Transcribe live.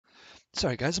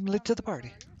Sorry, guys, I'm late to the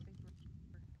party.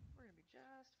 We're gonna be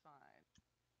just fine.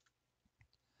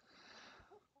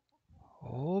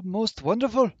 Oh, most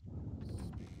wonderful.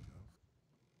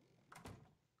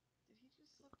 Did he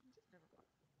just slip into? Never mind.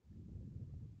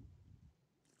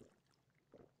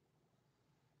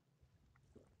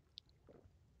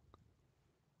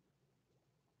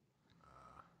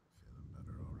 Feeling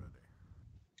better already.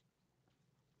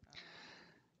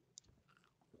 Um,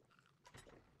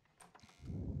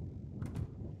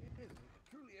 Yes,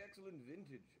 truly excellent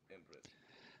vintage, Empress.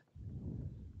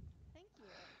 thank you.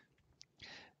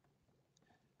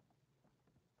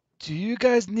 Do you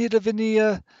guys need of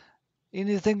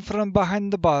anything from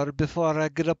behind the bar before I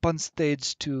get up on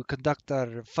stage to conduct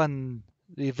our fun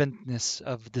eventness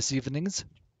of this evening's?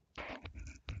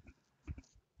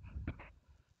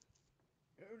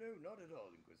 Oh, no, not at all,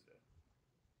 Inquisitor.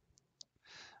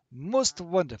 Most Um,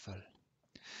 wonderful.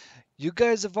 You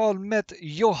guys have all met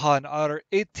Johan, our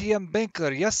ATM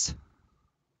banker, yes?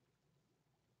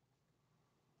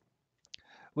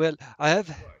 Well, I Yes,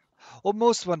 have. quite. Oh,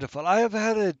 most wonderful. I have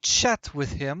had a chat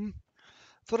with him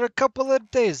for a couple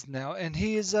of days now, and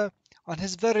he is on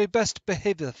his very best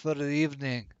behavior for the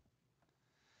evening.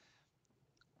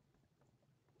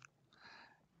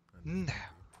 And his Now,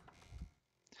 monkey?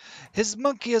 his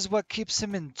monkey is what keeps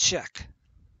him in check,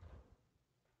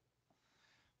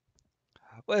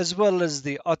 as well as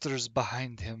the otters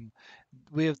behind him.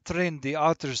 We have trained the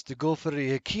otters to go for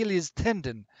the Achilles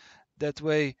tendon. That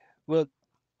way, well,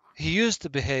 he used to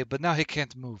behave, but now he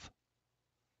can't move.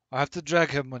 I have to drag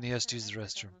him when he I'm has to sure use the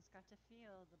Empress restroom. almost got to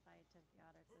feel the bite of the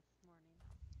otter this morning.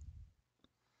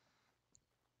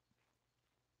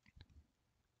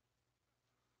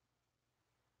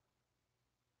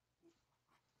 Right,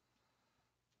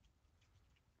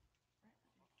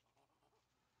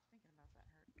 thinking about that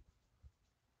hurt.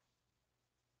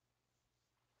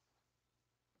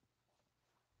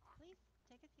 Please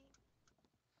take a seat.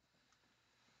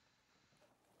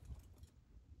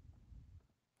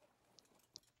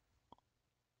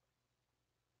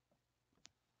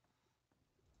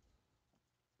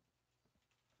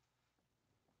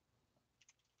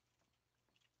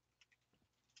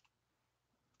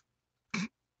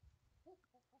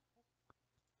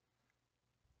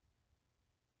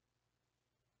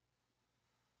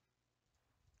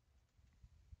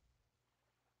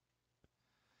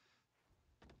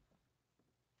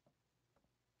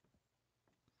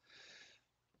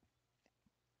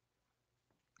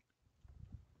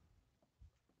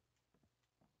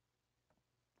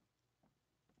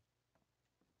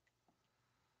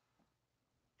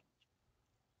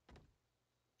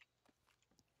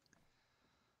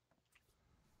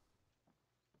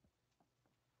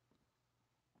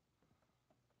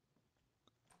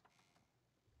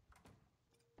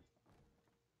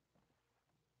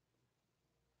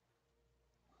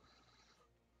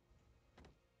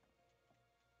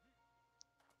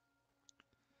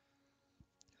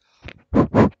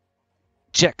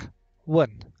 Check.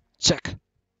 One. Check.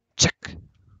 Check.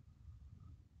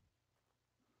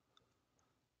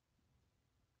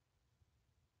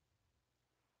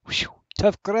 Whew.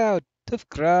 Tough crowd. Tough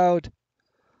crowd.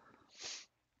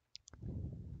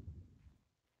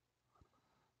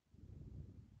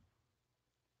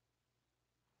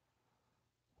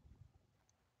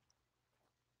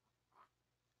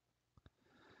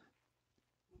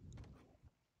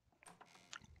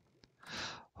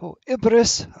 Oh,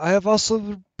 Empress, I have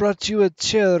also brought you a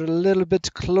chair a little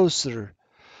bit closer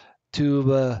to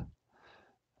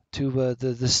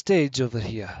the stage over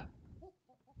here. What was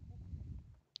that?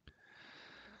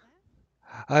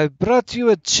 I brought you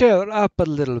a chair up a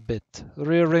little bit,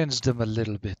 rearranged them a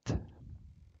little bit.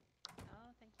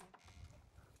 Oh, thank you.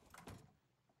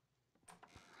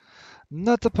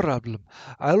 Not a problem.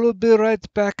 I will be right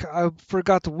back. I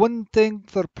forgot one thing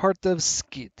for part of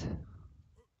Skeet.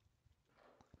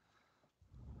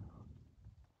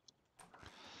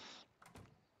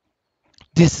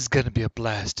 This is gonna be a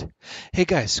blast. Hey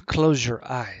guys, close your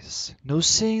eyes. No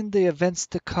seeing the events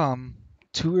to come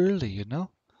too early, you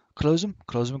know? Close them.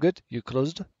 Close them good. You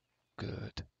closed?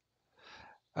 Good.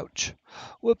 Ouch.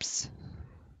 Whoops.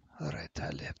 Alright, I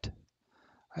lived.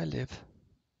 I live.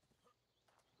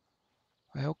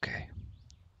 I okay.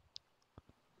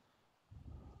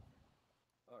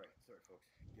 All right, sorry,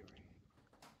 folks. Get ready.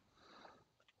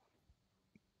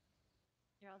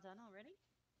 You're all done already?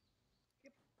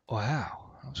 Yep.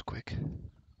 Wow, that was quick.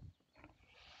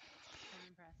 I'm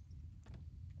impressed.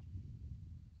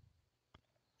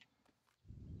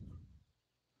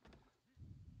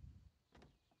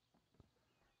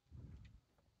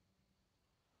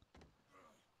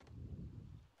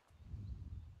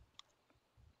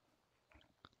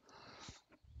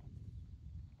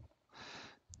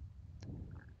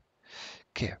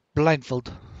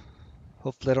 Blindfold.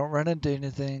 Hopefully I don't run into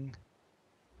anything.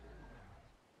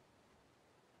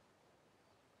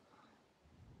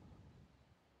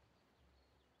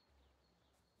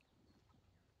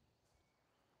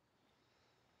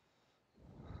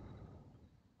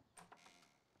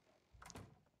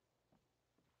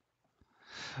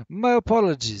 My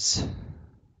apologies.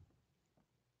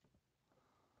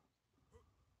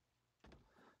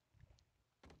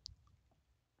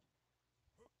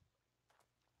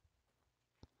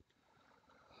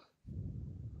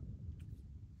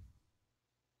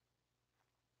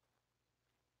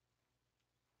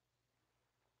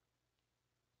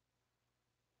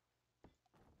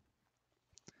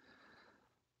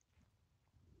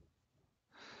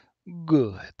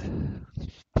 Good.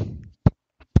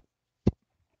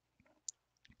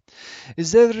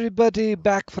 Is everybody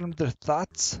back from their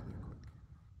thoughts?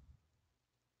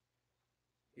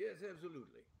 Yes,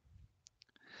 absolutely.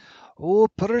 Oh,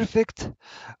 perfect.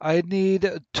 I need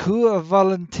two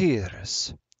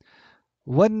volunteers.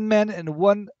 One man and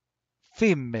one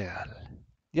female.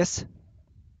 Yes?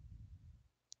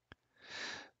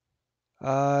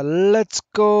 Let's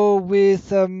go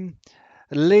with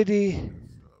Lady. Gita's still away.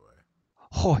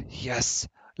 Oh, yes.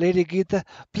 Lady Gita,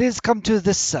 please come to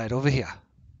this side over here.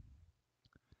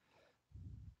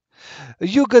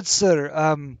 You good sir,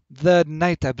 the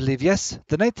knight, I believe, yes?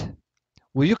 The knight?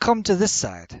 Will you come to this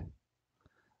side?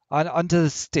 Onto the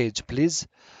stage, please.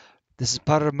 This is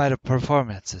part of my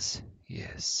performances.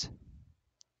 Yes.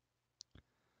 I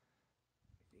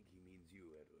think he means you,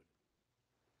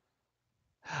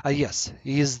 Edward. Yes,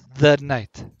 he is the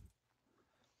knight.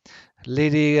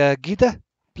 Lady Gita,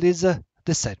 please,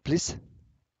 this side, please. I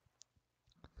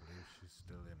believe she's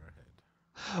still in her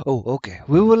head. Oh, okay.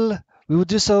 We will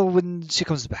do so when she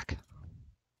comes back.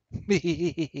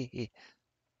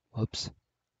 Whoops.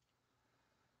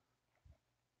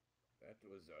 That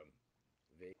was,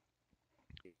 vague.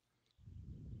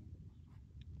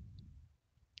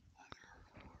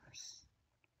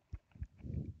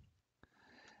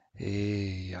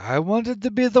 Hey, I wanted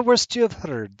to be the worst you have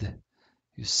heard.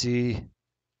 You see,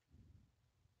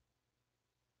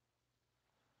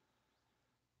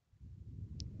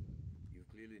 You've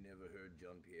clearly never heard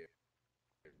Jean Pierre.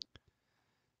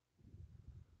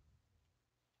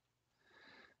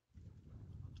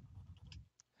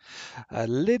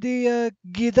 Lady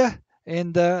Gita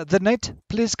and the knight,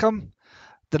 please come.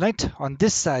 The knight on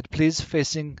this side, please,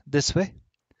 facing this way.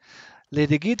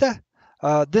 Lady Gita,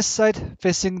 this side,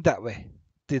 facing that way.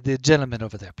 The gentleman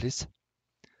over there, please.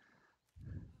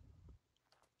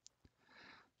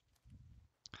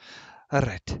 All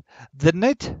right. The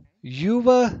knight, you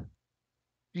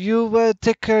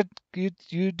take care.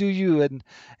 You do you,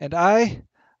 and I,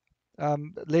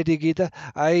 Lady Gita,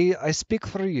 I speak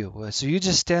for you. So you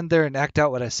just stand there and act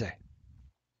out what I say.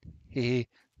 He.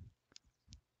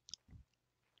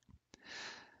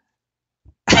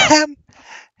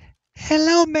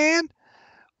 Hello, man.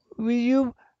 Will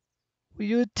you will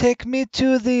you take me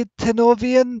to the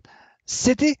Tenovian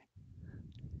city?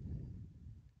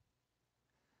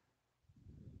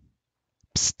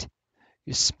 Psst.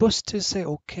 You're supposed to say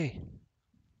okay.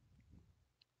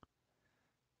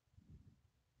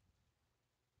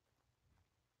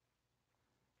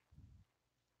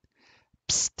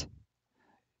 Psst.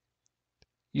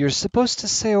 You're supposed to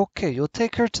say okay. You'll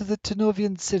take her to the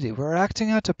Tenovian city. We're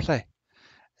acting out a play.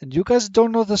 And you guys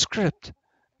don't know the script.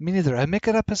 Me neither. I make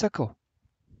it up as I go.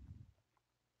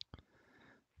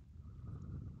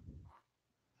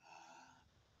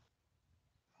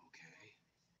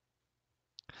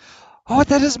 Oh,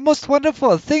 that is most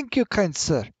wonderful. Thank you, kind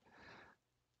sir.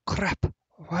 Crap.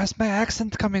 Why is my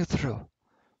accent coming through?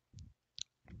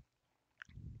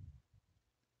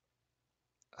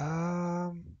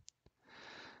 Um.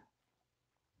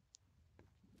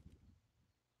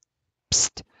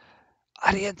 Psst.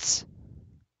 Audience.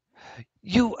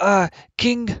 You,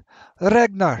 King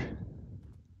Ragnar.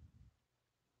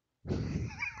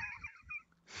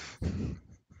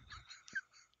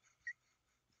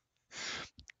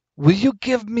 Will you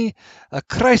give me a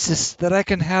crisis that I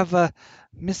can have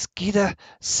Miss Gita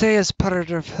say as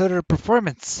part of her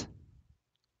performance?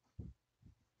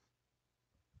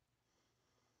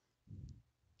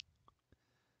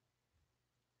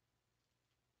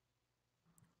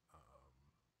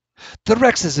 The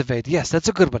Rex's evade. Yes, that's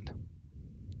a good one.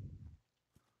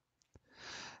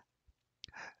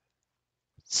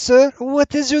 Sir,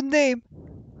 what is your name?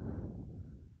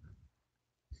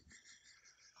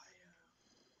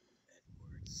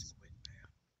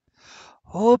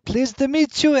 Oh, pleased to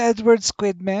meet you, Edward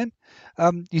Squidman.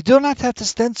 You do not have to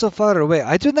stand so far away.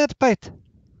 I do not bite.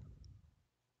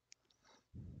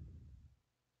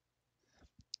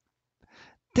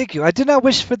 Thank you. I did not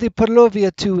wish for the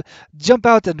Pavlovia to jump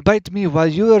out and bite me while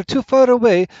you are too far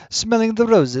away smelling the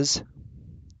roses.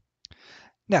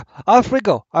 Now, off we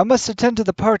go. I must attend to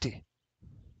the party.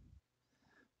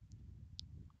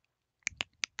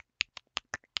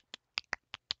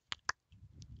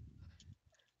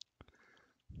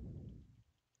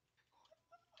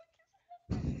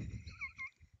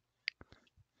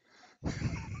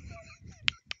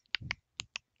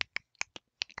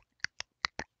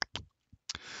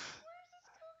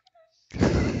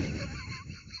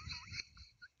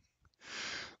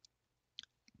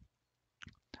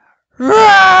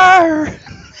 Roar!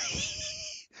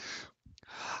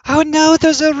 Oh no,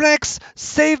 there's a Rex!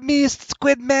 Save me,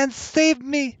 Squid Man, save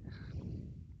me!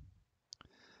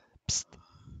 Psst,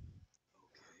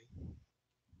 Okay.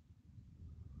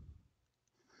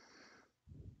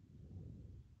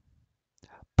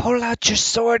 pull out your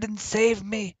sword and save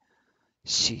me!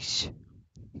 Sheesh.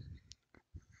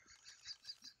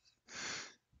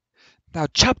 Now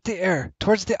chop the air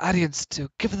towards the audience to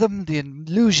give them the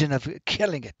illusion of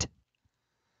killing it.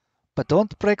 But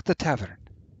don't break the tavern.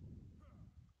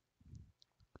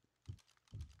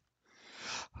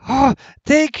 Oh,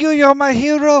 thank you, you're my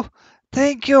hero!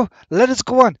 Thank you! Let us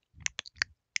go on.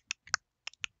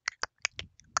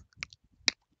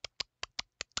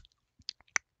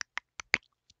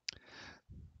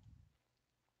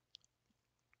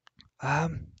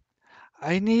 Um,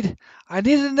 I need I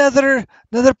need another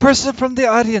person from the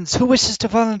audience who wishes to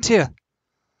volunteer.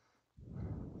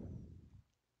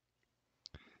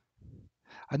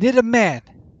 I need a man.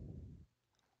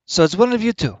 So it's one of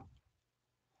you two.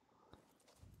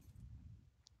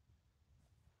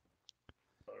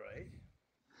 All right.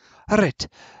 All right.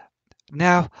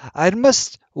 Now I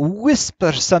must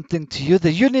whisper something to you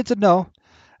that you need to know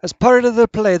as part of the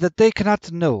play that they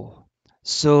cannot know.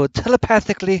 So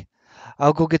telepathically,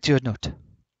 I'll go get you a note.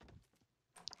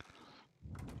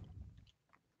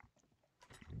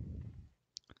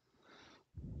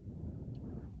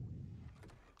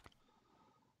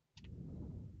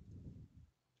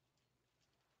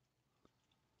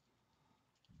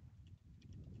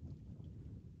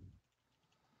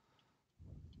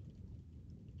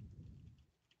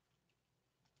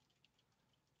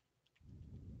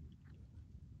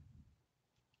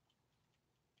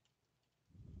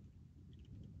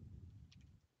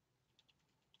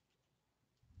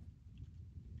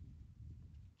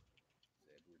 Is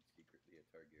Edward secretly a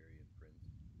Targaryen prince?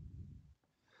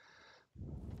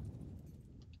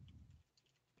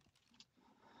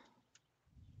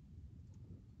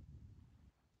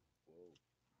 Whoa.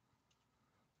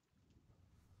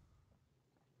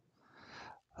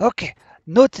 Okay,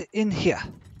 note in here.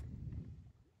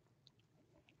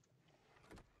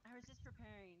 I was just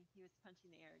preparing. He was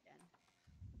punching the air again.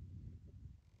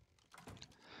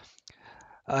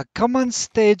 Come on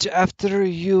stage after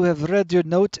you have read your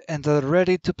note and are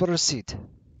ready to proceed.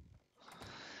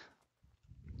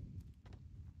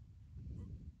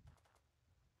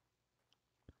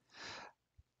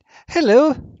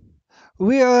 Hello,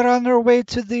 we are on our way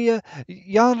to the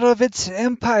Yanrovitz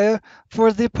Empire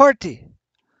for the party.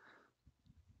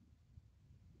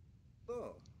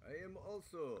 Oh, I am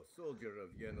also soldier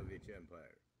of Yanovich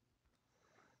Empire.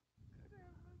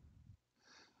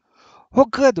 Oh,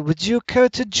 good. Would you care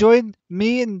to join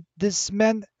me and this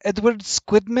man, Edward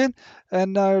Squidman,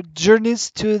 and our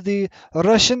journeys to the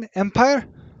Russian Empire?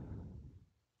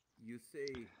 You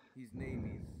say his name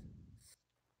is.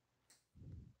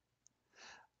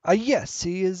 Yes,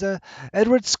 he is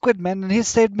Edward Squidman, and he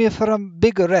saved me from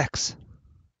Big Rex.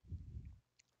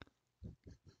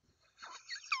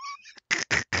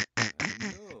 I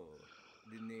know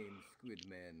the name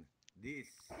Squidman.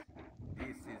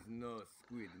 This is no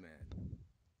Squidman.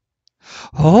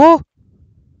 Oh?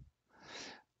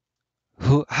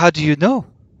 Who? How do you know?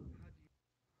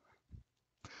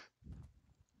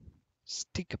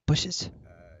 Stink of bushes.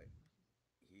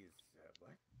 He's what?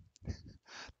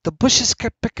 The bushes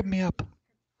kept picking Where? me up.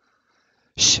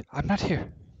 Shh, I'm not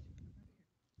here.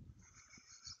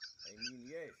 I mean,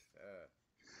 yes.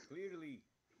 Clearly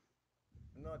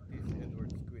not this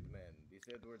Edward Squidman. This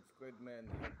Edward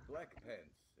Squidman had black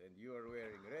pants, and you are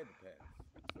wearing red pants.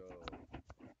 So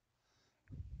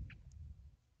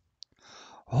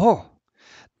Oh,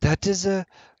 that is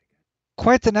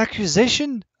quite an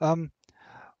accusation.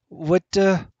 What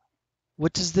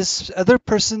what does this other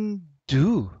person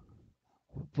do?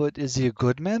 What is he a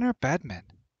good man or bad man?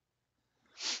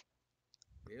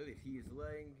 well, if he is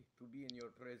lying to be in your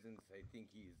presence, I think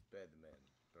he is bad man.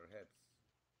 Perhaps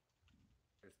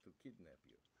tries to kidnap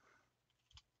you.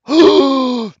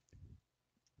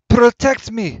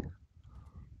 Protect me!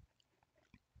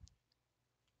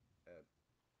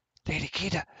 Lady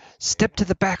Kita, step to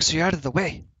the back so you're out of the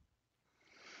way.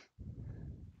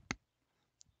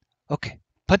 Okay,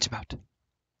 punch him out.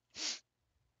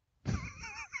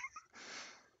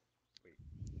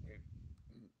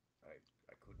 Wait,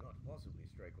 I could not possibly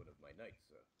strike one of my knights,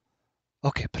 sir.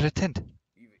 Okay, pretend.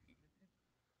 Even,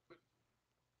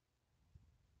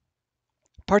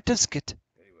 Participate.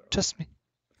 very well. Trust me.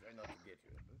 I'll try not to get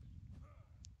you.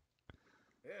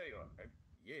 There you are.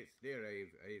 Yes, there.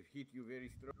 I've hit you very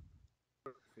strong.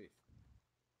 Fist.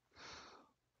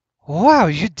 Wow,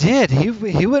 you did.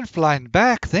 He went flying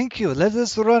back. Thank you. Let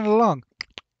us run along.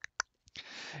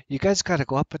 You guys gotta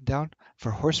go up and down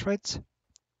for horse rides?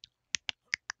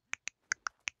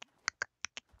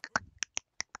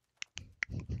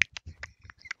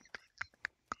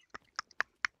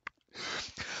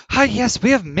 Ah, yes,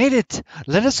 we have made it.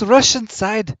 Let us rush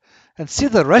inside and see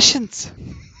the Russians.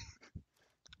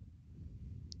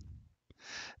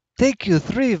 Thank you,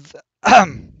 three.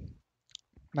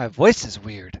 My voice is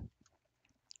weird.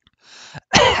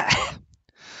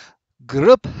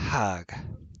 Group hug.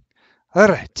 All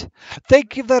right.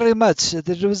 Thank you very much. It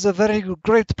was a very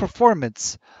great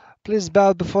performance. Please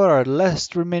bow before our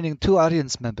last remaining two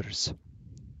audience members.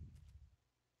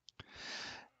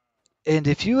 And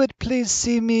if you would please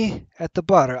see me at the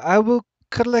bar, I will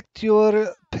collect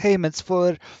your payments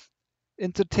for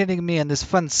entertaining me in this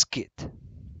fun skit.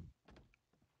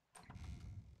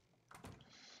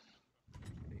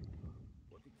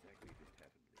 What exactly just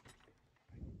happened,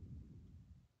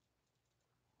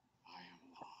 I am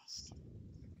lost.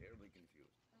 I'm terribly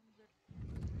confused.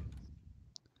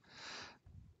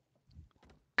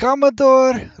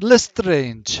 Commodore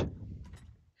Lestrange. Yes.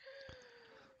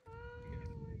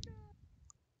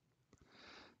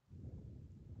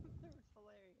 That was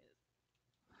hilarious.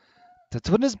 That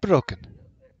one is broken.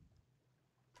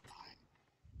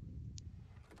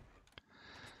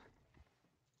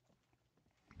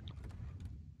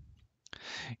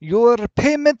 Your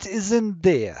payment is in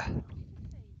there. Did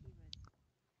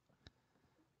you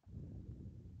say he was?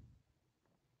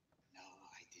 No,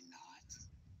 I did not.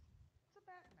 It's a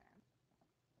Batman.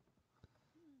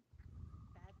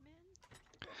 Batman?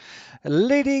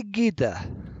 Lady Gita,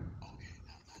 Okay,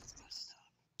 now that's messed up.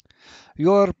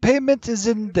 your payment is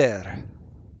in there.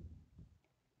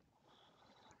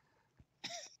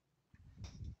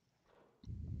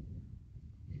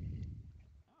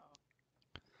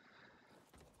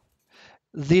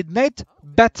 Oh. The Knight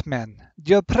Batman,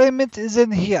 your payment is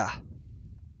in here.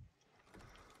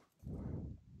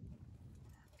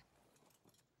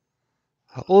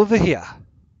 Over here.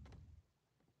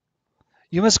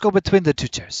 You must go between the two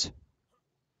chairs.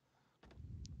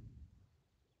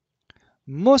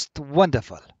 Most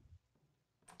wonderful.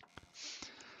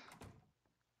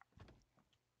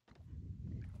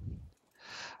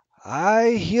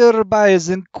 I hereby, as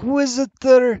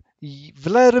Inquisitor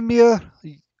Vladimir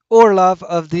Orlov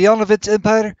of the Yanovitch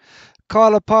Empire,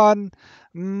 call upon,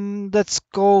 let's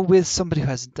go with somebody who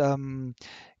hasn't,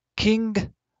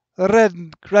 King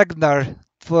Ragnar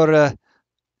for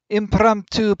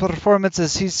impromptu performance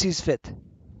as he sees fit.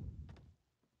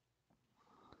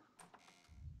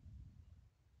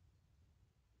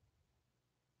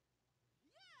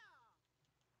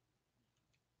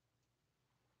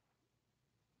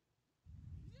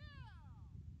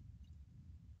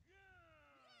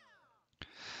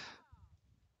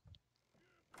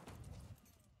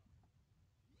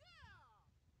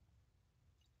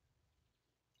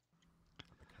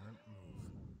 I can't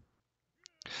move.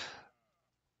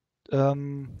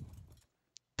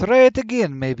 Try it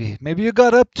again, maybe. Maybe you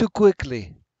got up too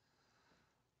quickly.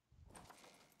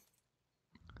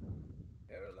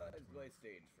 Paralyzed by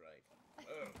stage fright.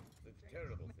 Oh, such a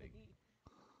terrible thing.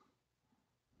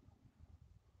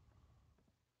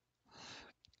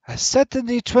 I sat in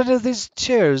each one of these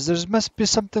chairs. There must be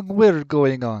something weird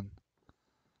going on.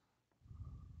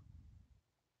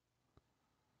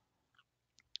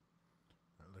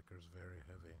 That liquor's very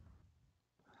heavy.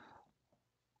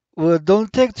 Well,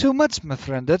 don't take too much, my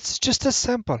friend. That's just a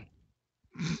sample.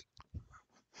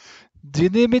 Do you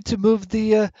need me to move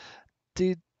the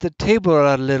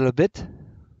table a little bit?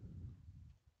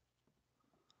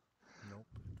 Nope,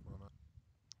 it will not.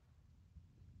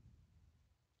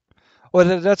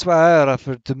 Well, that's why I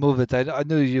offered to move it. I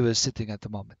knew you were sitting at the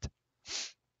moment.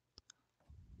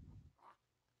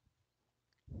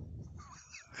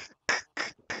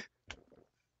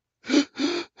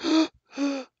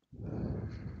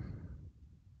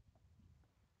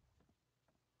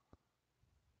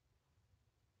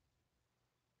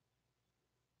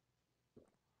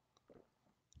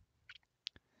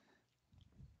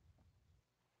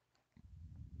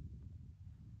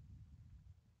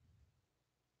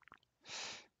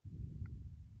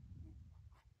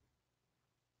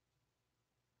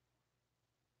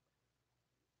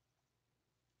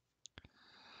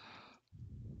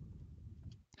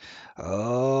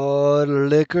 Oh,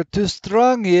 liquor too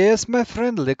strong. Yes, my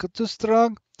friend, liquor too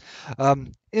strong.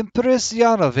 Empress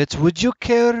Yanovitch, would you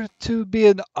care to be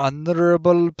an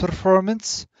honorable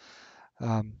performance?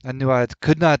 I knew I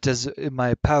could not, as in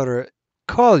my power,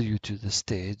 call you to the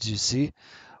stage, you see.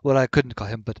 Well, I couldn't call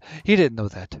him, but he didn't know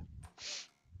that. Sure.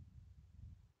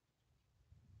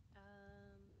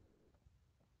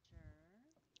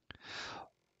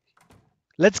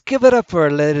 Let's give it up for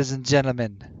her, ladies and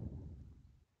gentlemen.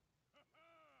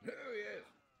 Oh, yes.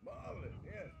 Marvelous,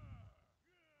 yes.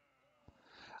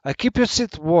 Keep your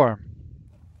seat warm.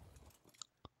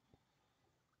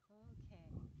 Okay.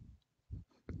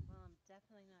 Well, I'm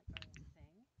definitely not going to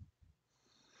sing,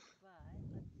 but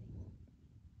let's see.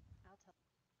 I'll tell.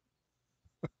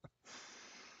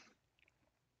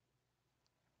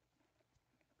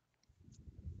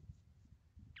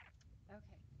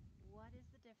 Okay. What is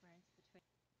the difference between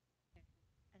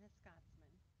and a Scotsman?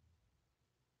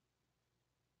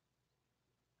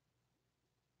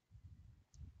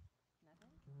 Nothing?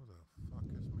 Who the fuck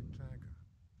is Mick Jagger?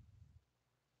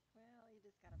 Well, you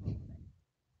just gotta roll with it.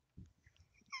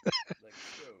 Like a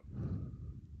stone.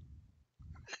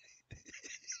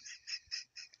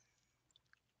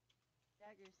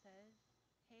 Jagger says,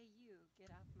 "Hey, you,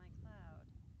 get off my cloud."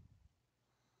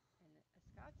 And a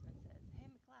Scotsman says,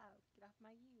 "Hey, McLeod, get off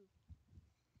my you."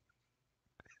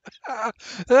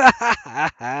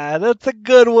 That's a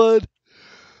good one.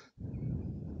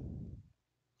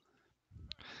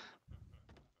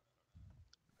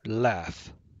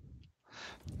 Laugh.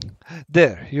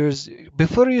 There, yours.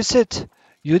 Before you sit,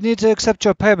 you need to accept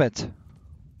your payment.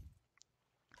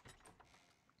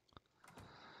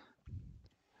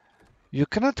 You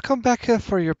cannot come back here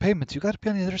for your payment. You gotta be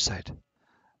on the other side.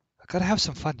 I gotta have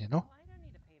some fun, you know? Oh, I don't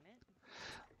need a payment.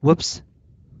 Whoops.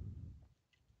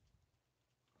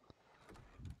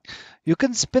 You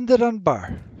can spend it on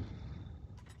bar.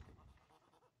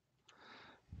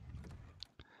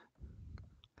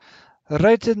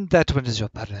 Right in that one is your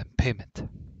payment. Can't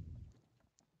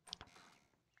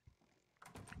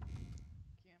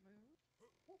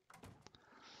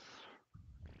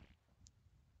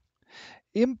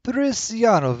move.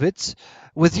 Impressionovitz,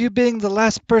 with you being the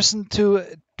last person to.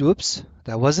 Oops,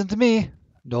 that wasn't me.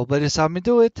 Nobody saw me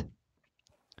do it.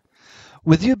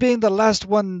 With you being the last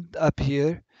one up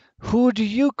here, who do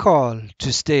you call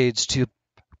to stage to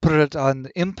put on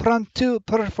impromptu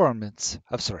performance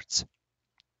of sorts?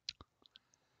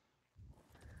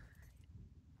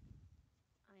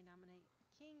 I nominate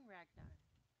King Ragnar.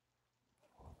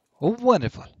 Oh,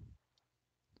 wonderful.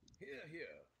 Here, here.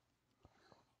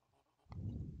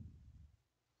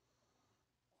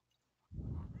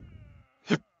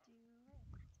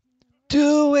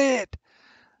 Do it!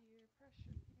 Peer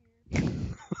pressure, peer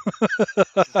Move.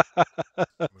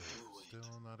 Do it.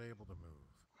 Still not able to move.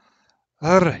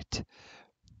 All right.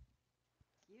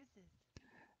 excuses.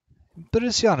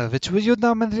 Impressionovich, will you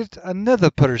nominate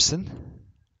another person?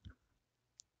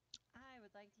 I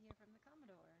would like to hear from the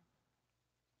Commodore.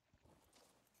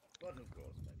 But of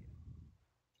course, my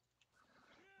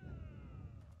dear.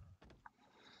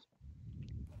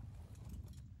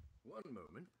 One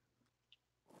moment.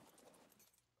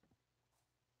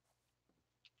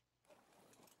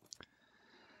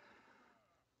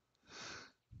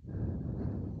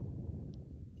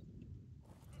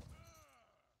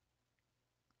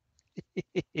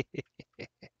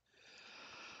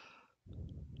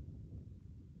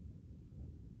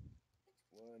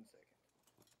 One second.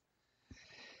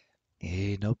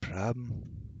 Hey, no problem.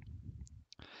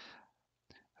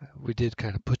 We did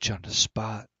kind of put you on the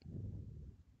spot.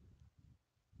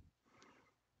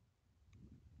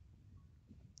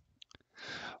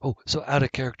 Oh, so out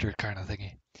of character kind of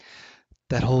thingy.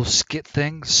 That whole skit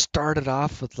thing started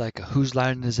off with like a whose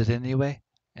line is it anyway?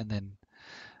 And then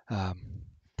um,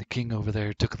 the king over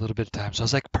there took a little bit of time. So I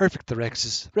was like, perfect, the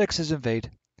Rexes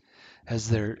invade as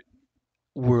their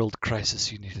world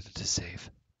crisis you needed to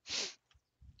save.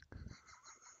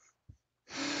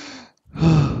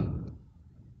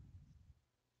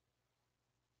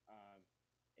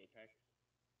 Apex.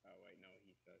 Oh wait, no,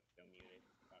 he's still muted.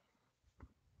 Fuck.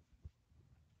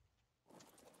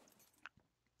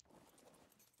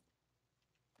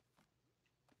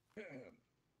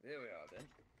 There we are then.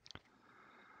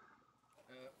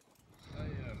 Well,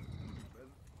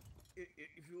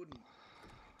 if you wouldn't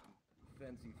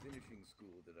fancy finishing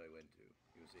school that I went to,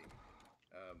 you see,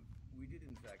 we did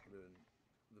in fact learn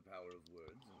the power of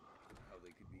words and how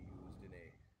they could be used in a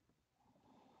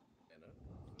manner.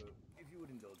 So, if you would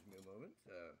indulge me a moment,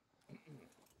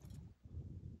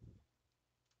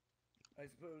 I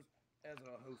suppose as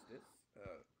our hostess,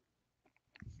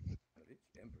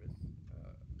 Empress,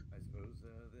 I suppose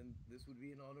then this would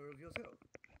be in honor of yourself.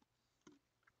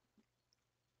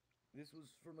 This was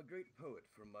from a great poet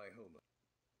from my home.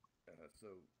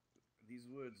 So these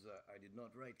words, I did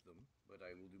not write them, but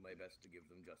I will do my best to give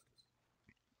them justice.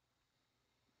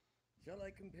 Shall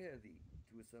I compare thee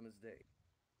to a summer's day,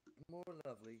 more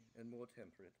lovely and more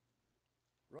temperate?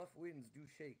 Rough winds do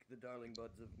shake the darling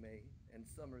buds of May, and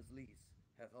summer's lease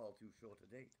hath all too short a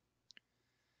date.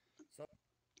 Some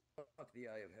the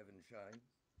eye of heaven shines,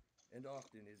 and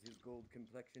often is his gold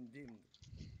complexion dimmed,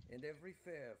 and every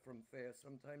fair from fair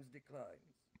sometimes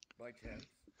declines, by chance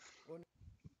or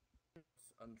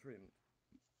untrimmed.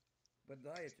 But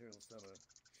thy eternal summer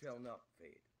shall not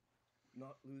fade,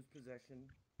 not lose possession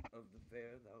of the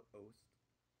fair thou owest.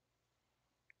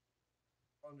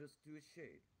 Wanderest to his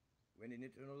shade, when in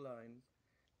eternal lines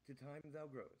to time thou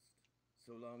growest.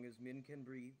 So long as men can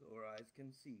breathe or eyes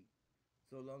can see,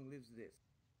 so long lives this,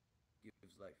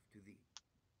 gives life to thee.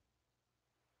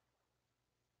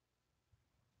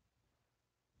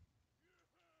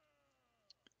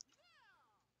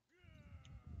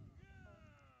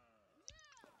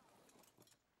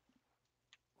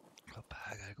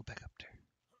 I gotta go back up there.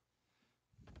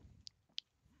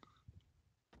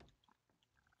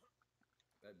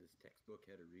 Glad this textbook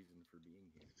had a reason for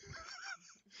being here.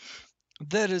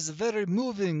 That is very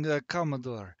moving,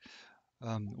 Commodore.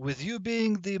 With you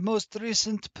being the most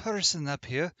recent person up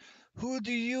here, who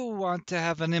do you want to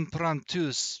have an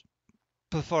impromptu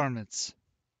performance?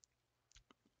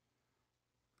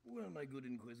 Well, my good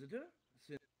Inquisitor,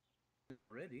 since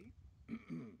ready.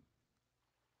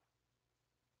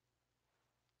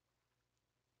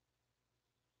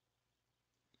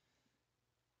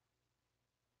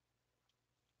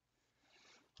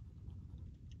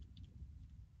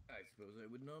 I suppose I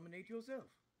would nominate yourself.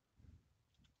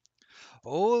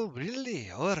 Oh, really?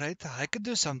 All right, I could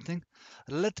do something.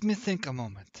 Let me think a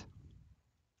moment.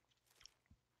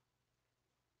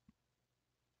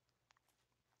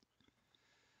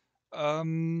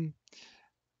 Um,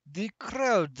 the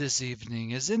crowd this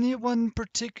evening, is anyone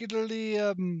particularly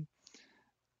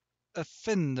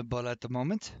offendable at the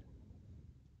moment?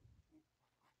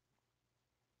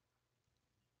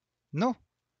 No?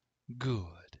 Good.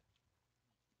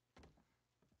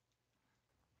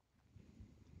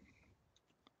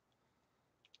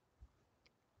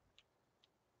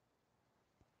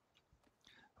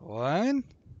 One.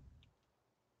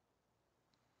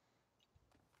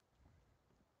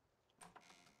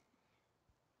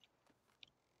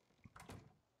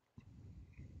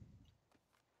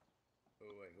 Oh,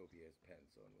 I hope he has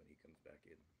pants on when he comes back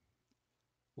in.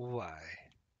 Why?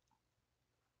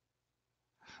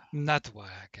 Not why,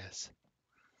 I guess.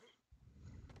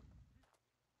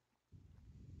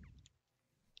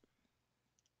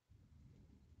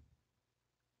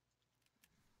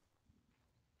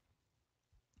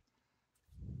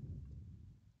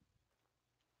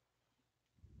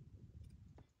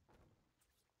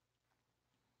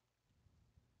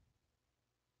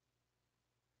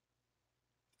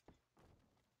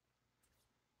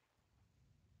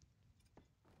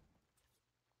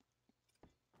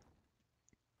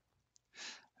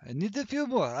 I need a few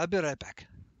more. I'll be right back.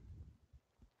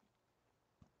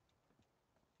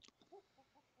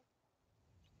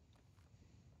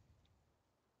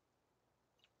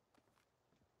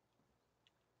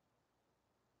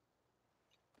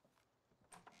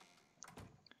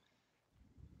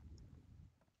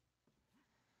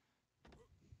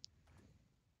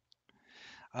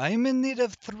 I'm in need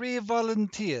of 3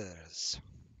 volunteers.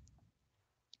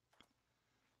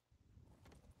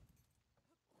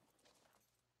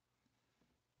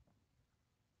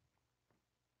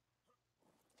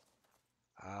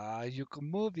 You can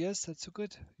move. Yes, that's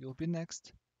good. You'll be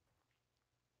next.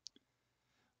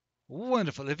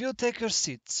 Wonderful. If you'll take your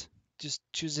seats, just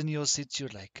choose any old seats you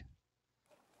like.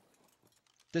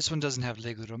 This one doesn't have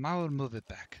leg room. I will move it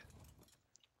back.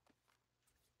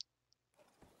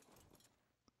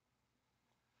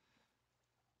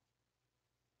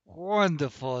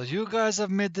 Wonderful. You guys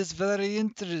have made this very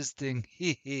interesting.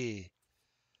 Hee.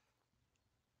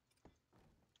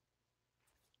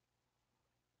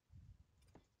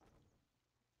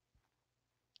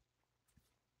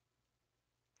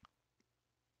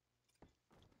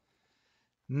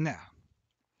 Now,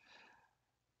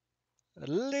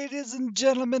 ladies and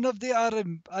gentlemen of the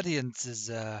audiences,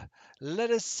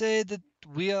 let us say that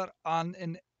we are on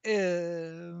an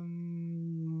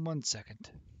 1 second.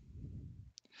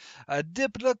 A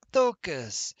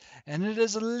diplodocus, and it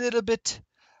is a little bit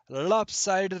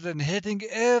lopsided and hitting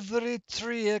every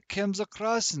tree it comes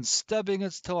across and stubbing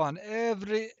its toe on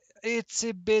every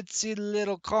itsy bitsy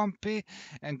little compy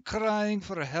and crying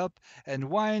for help and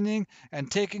whining and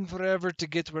taking forever to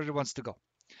get where it wants to go.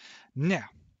 Now,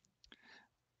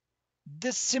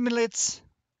 this simulates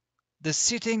the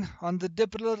sitting on the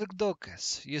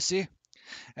Diplodocus, you see,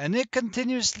 and it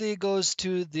continuously goes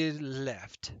to the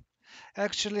left.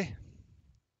 Actually,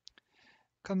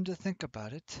 come to think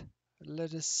about it,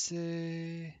 let us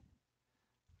say.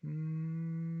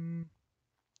 Mm,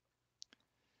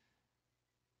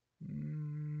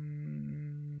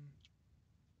 mm,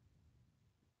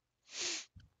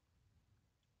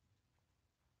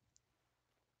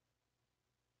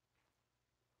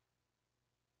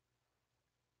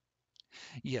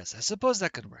 yes, I suppose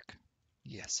that could work.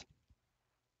 Yes.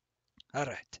 All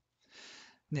right.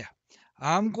 Now,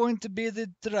 I'm going to be the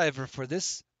driver for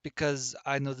this because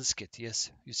I know the skit.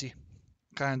 Yes, you see.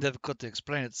 Kind of difficult to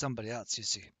explain it to somebody else, you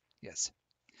see. Yes.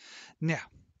 Now,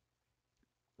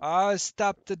 I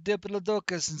stop the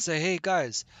Diplodocus and say, hey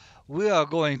guys, we are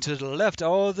going to the left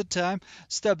all the time,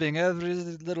 stubbing every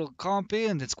little compy,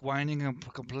 and it's whining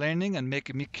and complaining and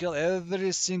making me kill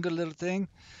every single little thing.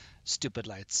 Stupid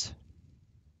lights.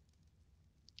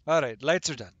 Alright, lights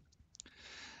are done.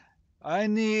 I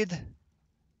need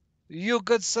you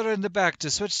good sir in the back to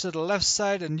switch to the left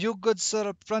side, and you good sir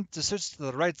up front to switch to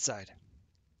the right side.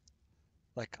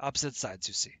 Like opposite sides,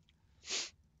 you see.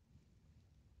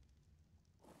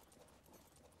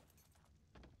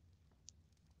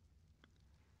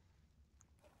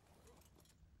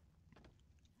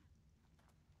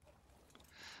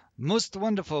 Most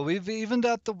wonderful. We've evened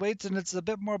out the weight and it's a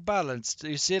bit more balanced.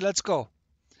 You see, let's go.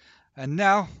 And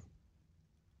now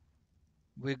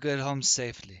we get home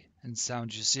safely and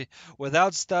sound, you see,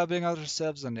 without stabbing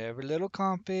ourselves on every little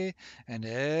compy and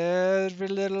every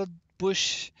little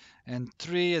bush and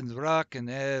tree and rock and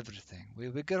everything. We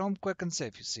get home quick and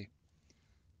safe, you see.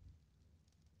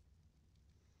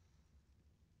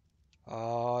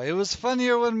 Oh, it was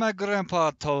funnier when my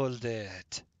grandpa told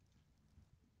it.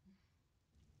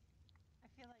 I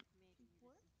feel like maybe this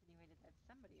insinuated that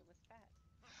somebody was fat.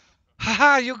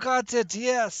 Haha, you got it,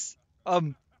 yes.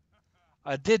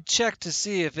 I did check to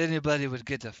see if anybody would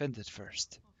get offended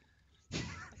first.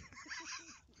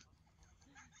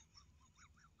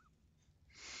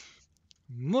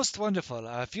 Most wonderful.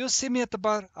 If you see me at the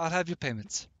bar, I'll have your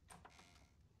payments.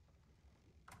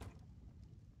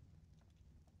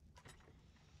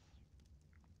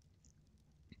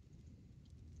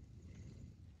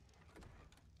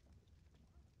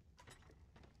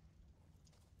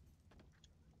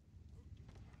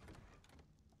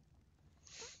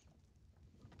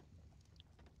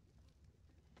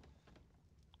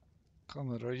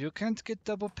 Commodore, you can't get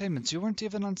double payments. You weren't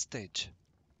even on stage.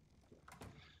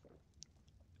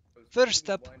 I was First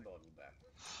putting up. the wine bottle back.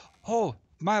 Oh,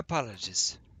 my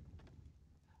apologies.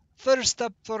 First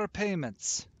up for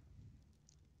payments.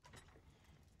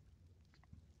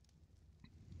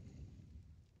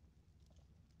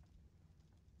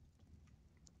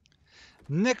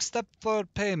 Next up for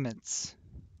payments.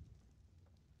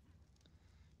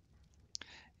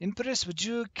 Empress, would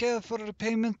you care for a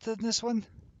payment in this one? That's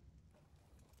okay.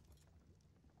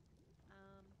 I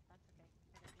don't need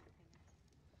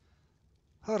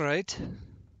payments. All right.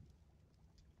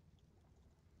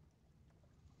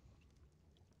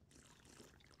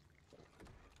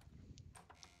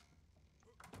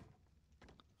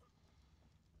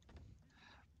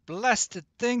 Blasted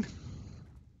thing.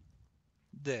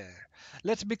 There.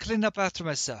 Let me clean up after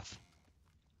myself.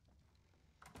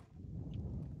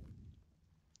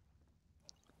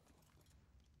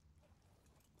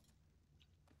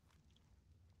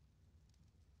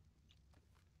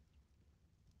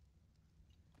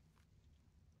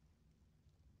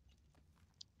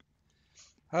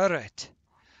 All right.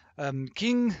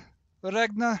 King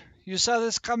Ragnar, you saw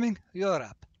this coming? You're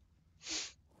up.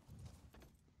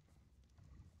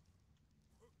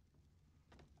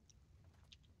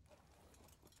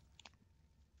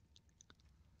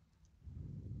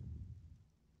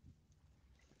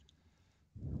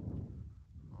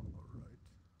 All right.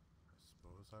 I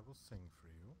suppose I will sing for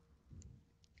you.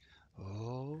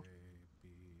 Oh. A, B,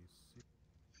 C.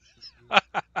 No,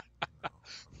 I'm not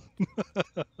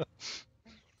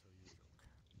doing that.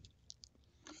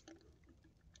 I'll tell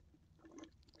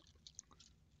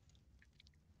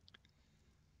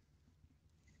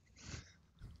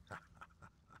you a joke.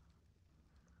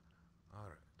 All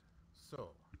right.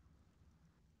 So,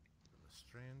 the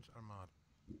Lestrange Armada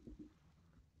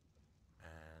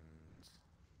and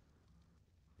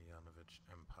the Yanovich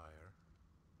Empire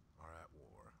are at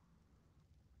war.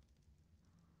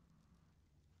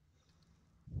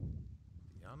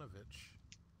 The Yanovich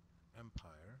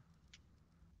Empire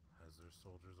has their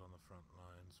soldiers on the front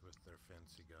lines with their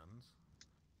fancy guns,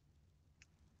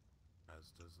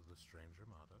 as does the Strange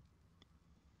Armada.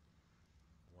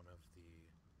 One of the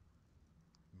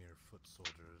mere foot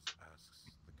soldiers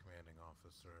asks the commanding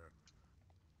officer,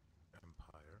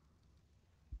 Empire,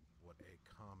 what a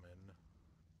common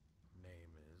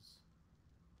name is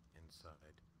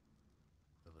inside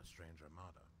the Lestrange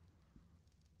Armada.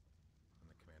 And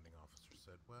the commanding officer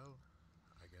said, well,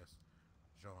 I guess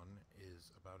Jean is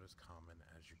about as common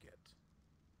as you get.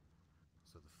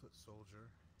 So the foot soldier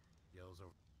yells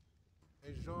over,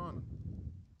 hey Jean!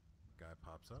 Guy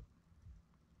pops up.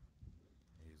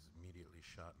 He's immediately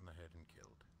shot in the head and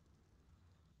killed.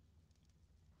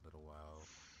 A little while,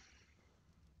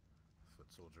 the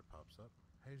foot soldier pops up.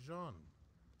 Hey Jean!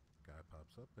 Guy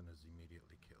pops up and is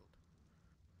immediately killed.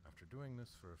 After doing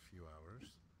this for a few hours,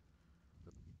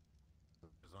 it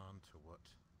goes on to what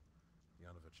the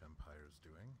Yanovich Empire is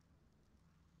doing,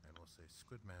 and we'll say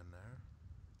Squidman there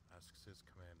asks his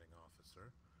commanding officer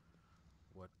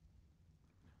what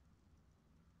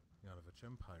Yanovich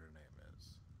Empire name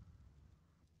is.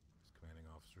 His commanding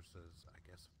officer says, I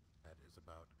guess that is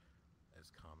about as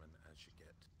common as you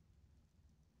get.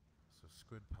 So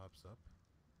Squid pops up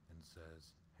and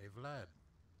says, hey Vlad.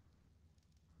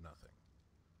 Nothing.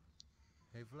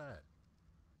 Hey Vlad.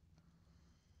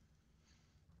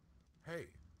 Hey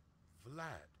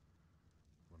Vlad.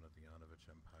 One of the Yanovich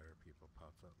Empire people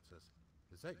pops up and says,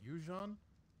 is that you, Jean?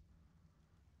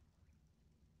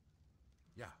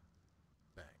 Yeah.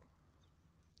 Bang.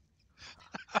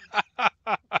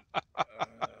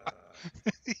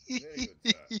 Very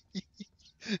good,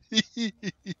 sir.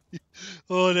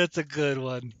 Oh, that's a good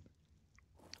one.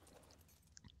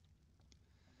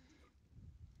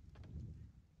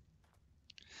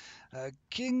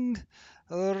 King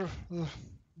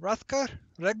Rathkar?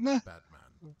 Regna?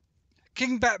 Batman.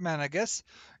 King Batman, I guess.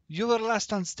 You were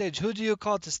last on stage. Who do you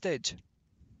call to stage?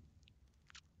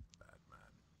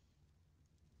 Batman.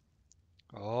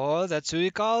 Oh, that's who he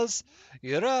calls.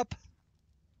 You're up.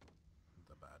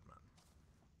 The Batman.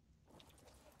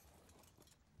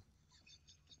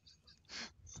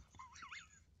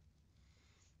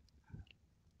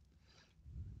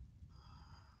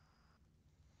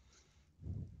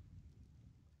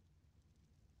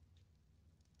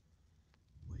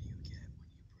 What do you get when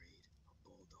you breed a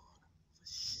bulldog with a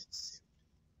shit suit?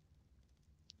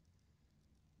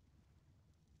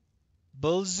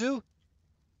 Bullzoo?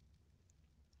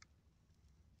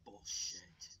 Bullshit.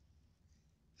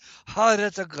 Oh,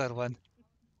 that's a good one.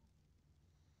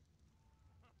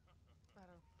 I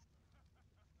don't.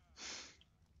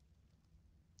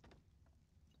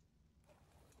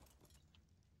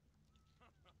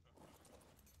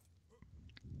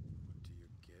 What do you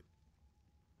get?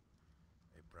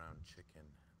 A brown chicken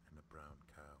and a brown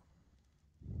cow.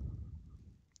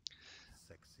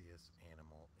 Sexiest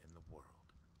animal in the world.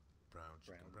 Brown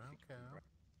chicken, brown cow.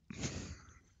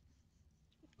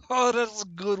 Oh, that's a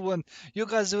good one. You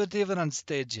guys weren't even on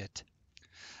stage yet.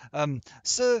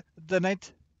 Sir, the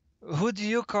knight, who do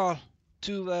you call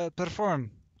to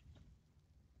perform?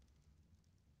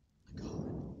 The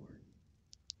Commodore.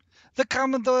 The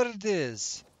Commodore it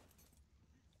is.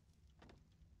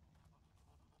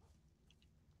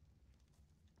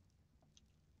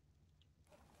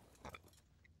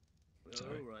 Well,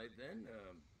 Sorry. all right then.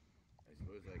 I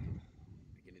suppose I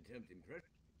can attempt impression.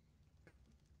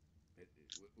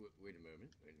 Wait a moment.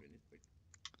 Wait a minute. Wait.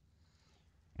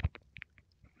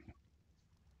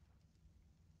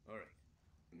 All right.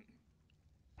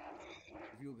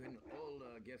 If you can all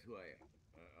guess who I am,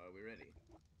 are we ready?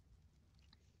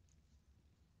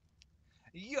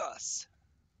 Yes.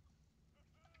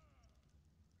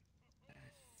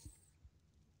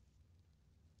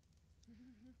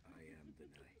 I am the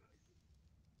knight.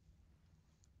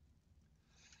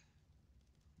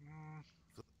 Mm,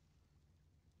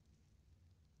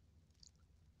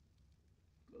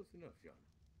 Close enough, John.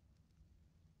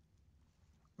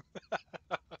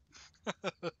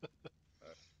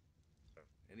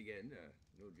 And again,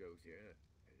 no jokes here.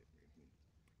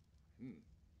 Hmm.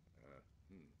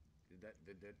 Hmm.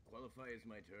 Did that qualify as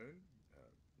my turn?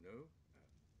 No.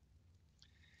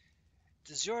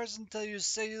 it is yours until you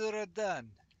say you're done.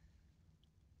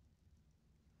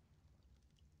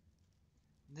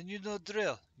 Then you know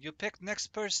drill. You pick next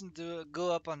person to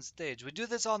go up on stage. We do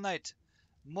this all night.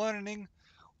 Morning,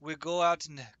 we go out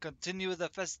and continue the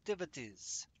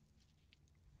festivities.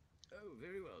 Oh,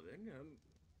 very well then.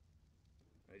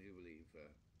 I do believe you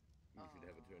should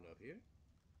have a turn up here.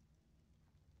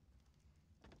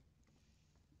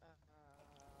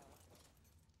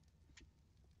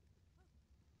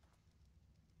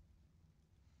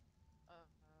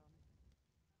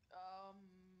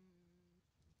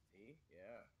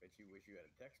 Bet you wish you had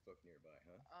a textbook nearby,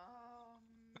 huh?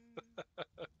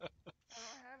 I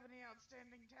don't have any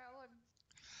outstanding talents.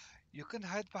 You can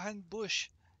hide behind bush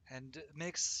and it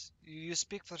makes you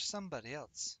speak for somebody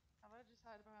else. How about I just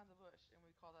hide behind the bush and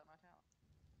we call that my talent?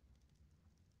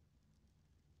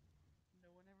 No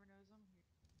one ever knows I'm here.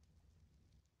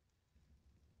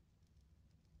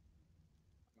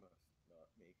 Must not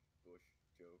make bush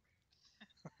joke.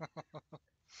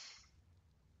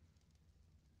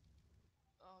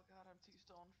 Oh god, I'm too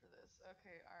stoned for this.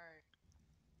 Okay, alright.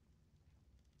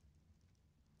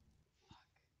 Fuck.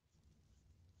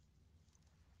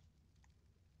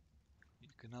 You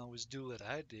can always do what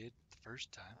I did the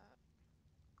first time.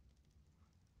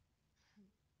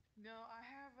 No, I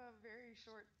have a very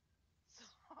short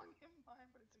song in mind,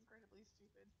 but it's incredibly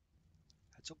stupid.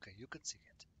 That's okay, you can sing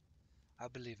it. I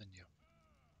believe in you.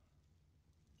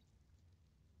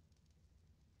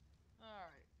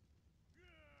 Alright.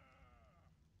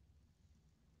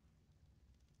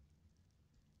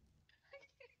 I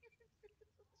can't even do this with a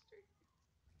straight face.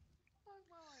 Fuck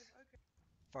my life. Okay.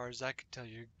 As far as I can tell,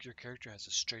 your character has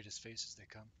the straightest face as they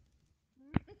come.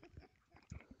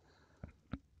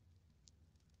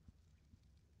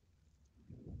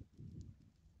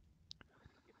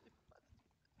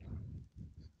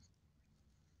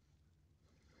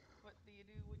 What do you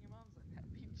do when your mom's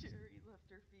unhappy? Jerry left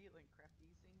her feeling crappy.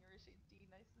 Singer shinty,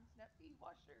 nice and snappy.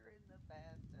 Wash her in the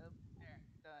bathtub.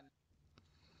 Done.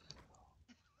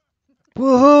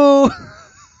 Woohoo!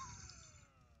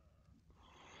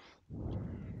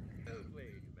 Well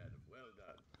played, madam. Well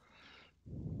done.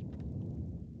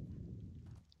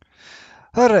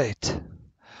 All right.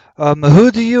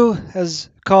 Who do you has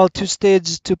called to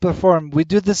stage to perform? We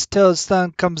do this till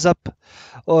sun comes up,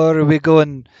 or we go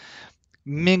and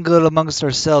mingle amongst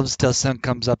ourselves till sun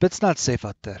comes up. It's not safe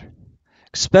out there,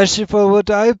 especially for what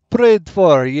I prayed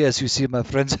for. Yes, you see, my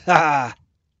friends. Ha!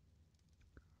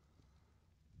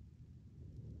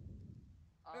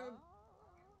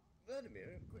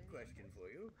 Vladimir, quick Ladies and question gents. for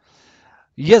you.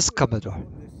 Yes, You Commodore.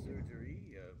 perform this surgery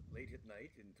late at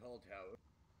night in tall towers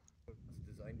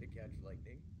designed to catch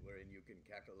lightning, wherein you can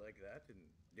cackle like that and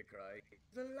decry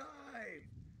it's alive.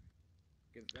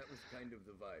 Because that was kind of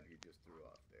the vibe you just threw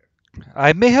off there.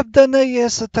 I may have done a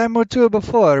yes a time or two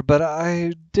before, but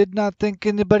I did not think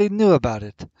anybody knew about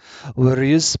it. Were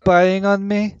you spying on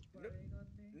me? No,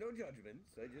 no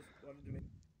judgments. I just wanted to make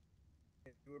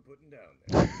sure you were putting down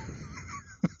there. That's all.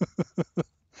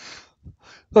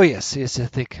 Oh yes, yes.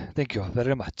 Thank you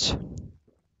very much.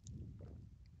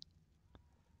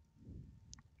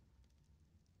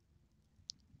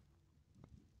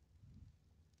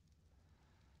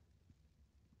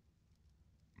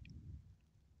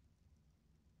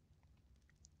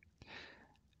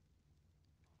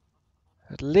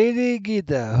 Lady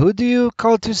Gita, who do you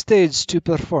call to stage to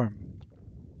perform?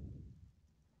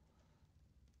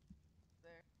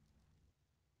 There.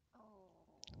 Oh.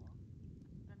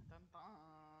 Dun dun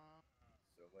dun.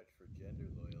 So much for gender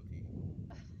loyalty.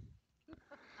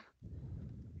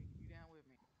 Take you down with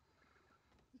me.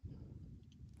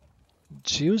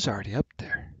 She was already up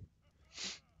there.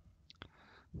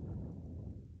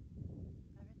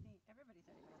 Everybody's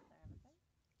already been up there, haven't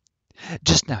they?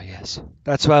 Just now, yes.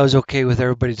 That's why I was okay with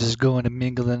everybody just going and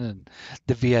mingling, and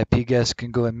the VIP guests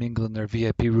can go and mingle in their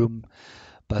VIP room,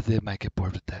 but they might get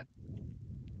bored with that.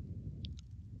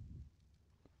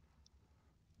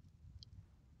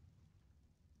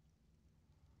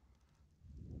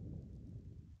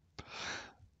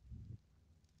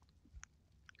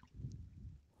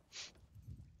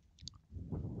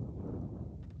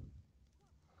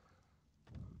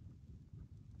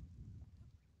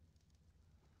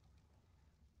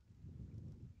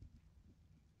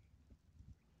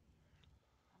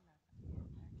 I'm not gonna get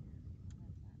back here a few minutes.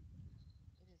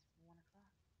 It is 1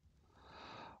 o'clock.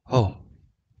 Oh,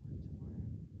 Work tomorrow.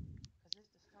 Cause it's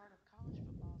the start of college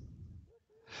football season.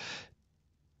 Woohoo!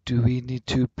 do we need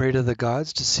to pray to the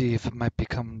gods to see if it might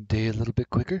become day a little bit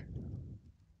quicker?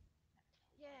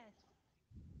 Yes.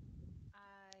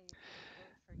 I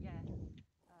vote for yes.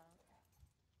 Oh,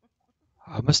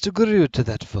 okay. I must agree to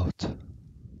that vote.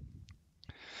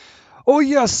 Oh,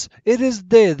 yes, it is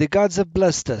day. The gods have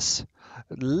blessed us.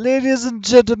 Ladies and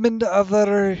gentlemen of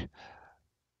our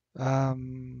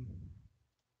um,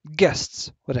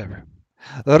 guests, whatever.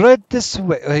 Right this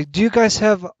way. Do you guys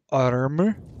have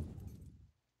armor?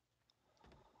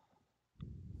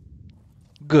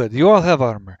 Good. You all have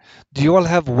armor. Do you all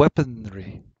have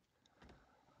weaponry?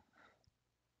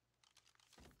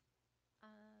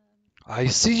 I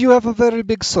see you have a very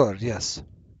big sword, yes.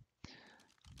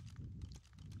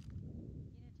 Gina,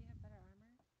 do you have better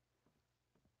armor?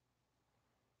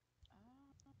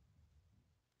 Oh.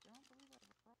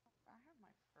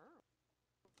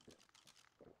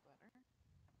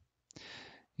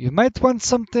 You might want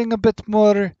something a bit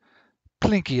more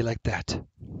plinky like that.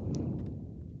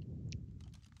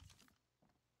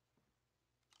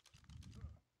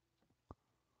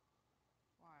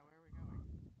 Why? Where are we going?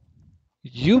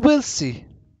 You will see.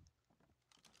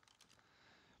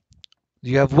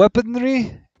 You have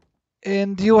weaponry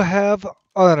and you have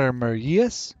armor,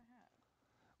 yes? I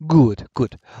have. Good,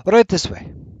 good. Right this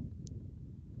way.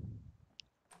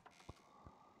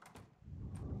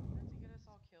 Didn't you get us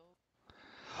all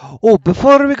killed? Oh,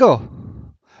 before we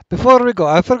go,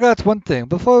 I forgot one thing.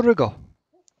 Before we go,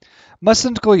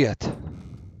 mustn't go yet.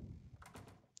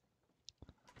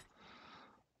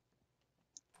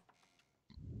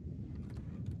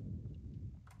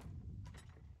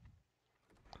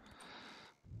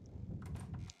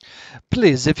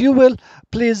 Please, if you will,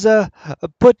 please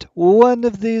put one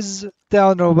of these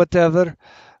down or whatever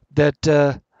that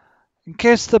in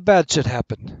case the bad should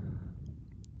happen.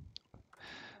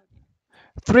 Oh dear.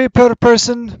 3 per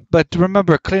person, but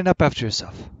remember, clean up after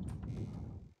yourself.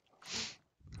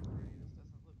 Sorry, this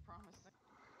doesn't look promising.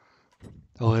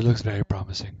 Oh, it looks very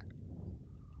promising.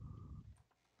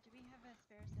 Do we have a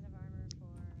spare set of armor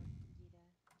for Gita?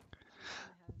 She's in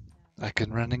the house now. I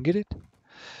can run and get it.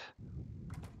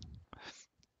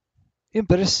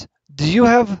 Impetus, do you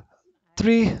have I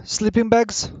 3 sleeping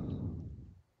bags?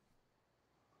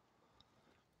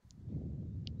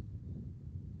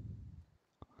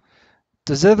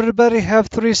 Does everybody have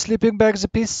 3 sleeping bags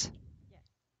apiece? yes.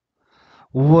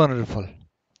 Wonderful.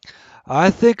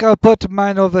 I think I'll put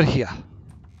mine over here.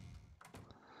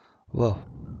 Whoa.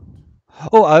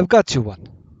 Oh, I've got you one.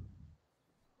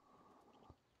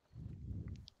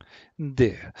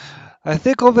 There. I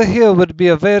think over here would be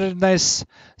a very nice,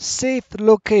 safe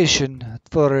location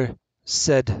for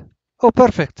said. Oh,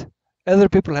 perfect. Other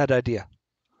people had idea.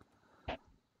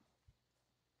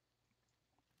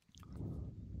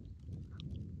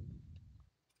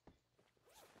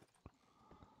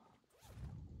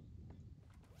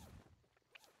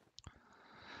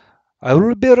 I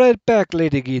will be right back,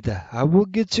 Lady Gita. I will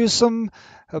get you some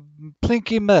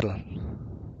plinky metal. Oh, thank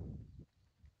you.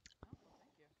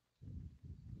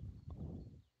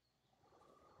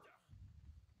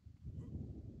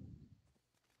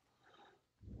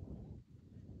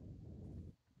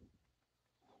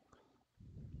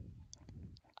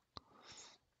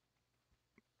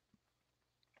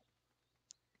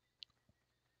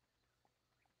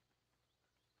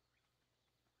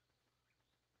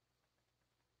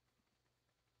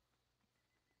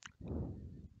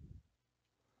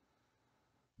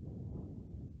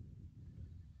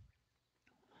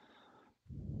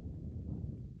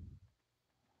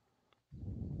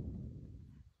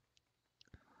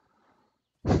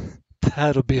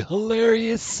 That'll be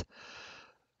hilarious.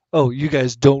 Oh, you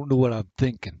guys don't know what I'm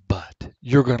thinking, but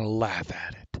you're gonna laugh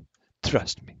at it.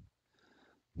 Trust me.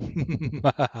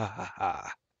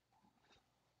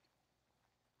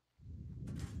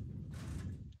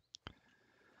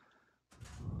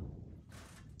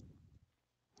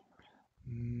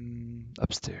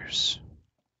 Upstairs.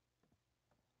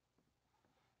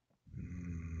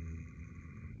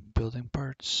 Building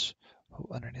parts. Oh,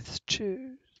 underneath the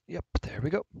chair. Yep, there we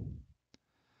go.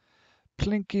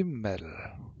 Plinky metal.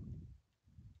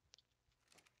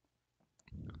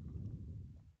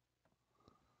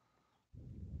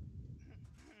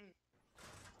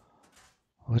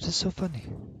 What is so funny?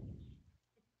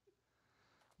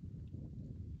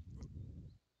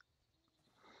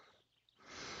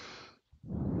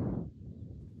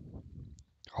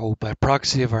 Oh, by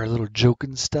proxy of our little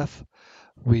joking stuff,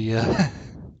 we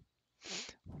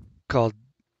called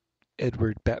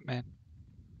Edward Batman.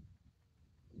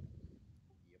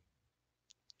 Yep.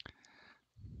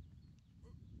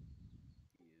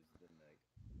 He is the knight.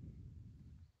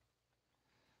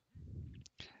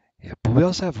 Yeah, but we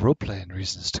also have role-playing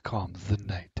reasons to call him the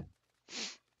Knight.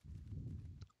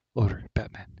 Or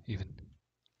Batman, even.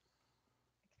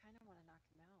 I kind of want to knock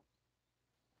him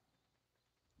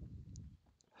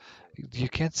out. You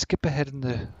can't skip ahead in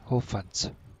the whole funds.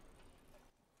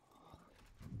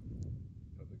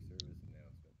 Public service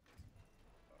announcement.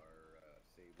 Our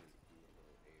sabers do a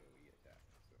little AoE attack,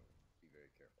 so be very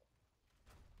careful.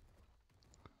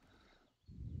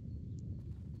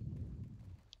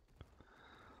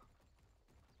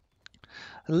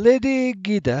 Lady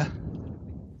Gita,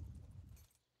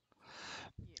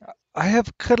 Yes. I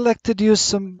have collected you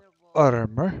some Was there wolves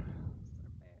armor. or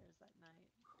bears at night?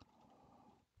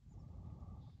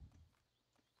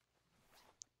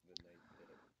 The knight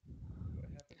dead. What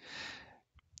happened?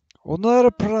 Oh, not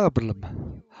a Well,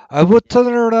 problem. you I would did.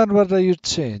 turn around whether you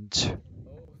change.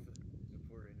 Oh, the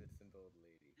poor innocent old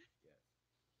lady. Yes.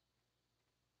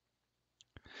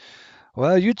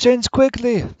 Well, you changed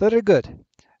quickly. Very good.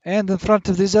 And in front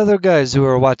of these other guys who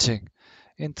are watching.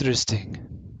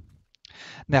 Interesting.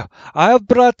 Now, I have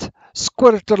brought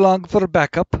Squirt along for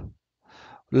backup.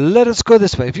 Let us go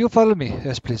this way. If you follow me.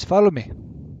 Yes, please, follow me.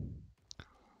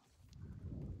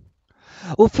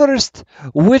 Well, first,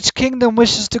 which kingdom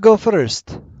wishes to go first?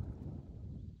 Go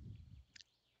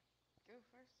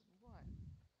first and what?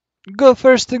 Go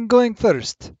first and going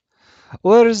first.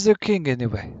 Where is their king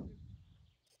anyway?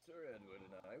 Sir Edward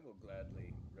and I will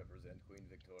gladly represent Queen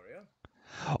Victoria.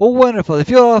 Oh, wonderful. If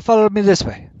you all follow me this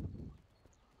way.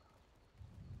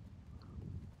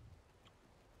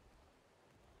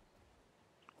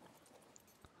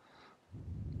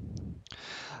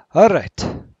 All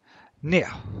right.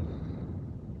 Now,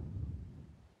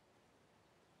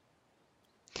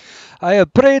 I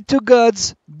have prayed to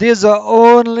gods. These are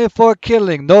only for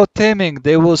killing, no taming.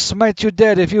 They will smite you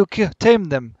dead if you tame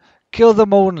them. Kill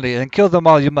them only, and kill them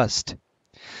all you must.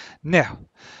 Now,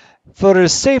 for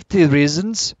safety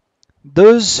reasons,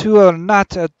 those who are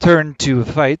not at turn to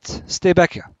fight, stay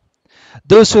back here.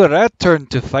 Those who are at turn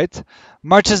to fight,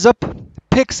 marches up,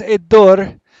 picks a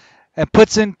door, and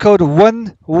puts in code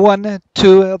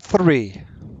 1123.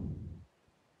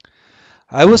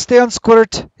 I will stay on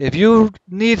Squirt. If you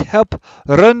need help,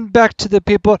 run back to the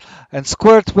people, and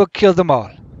Squirt will kill them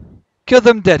all. Kill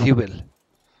them dead, he will.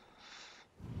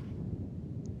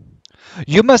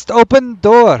 You must open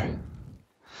door.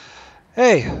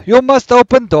 Hey, you must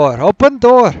open door. Open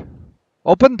door.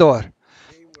 Open door.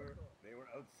 They were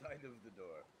outside of the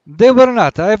door. They were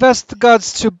not. I've asked the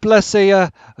gods to bless a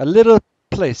little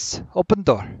place. Open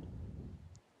door.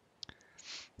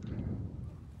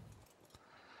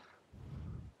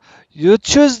 You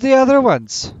choose the other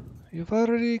ones. You've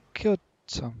already killed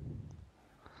some.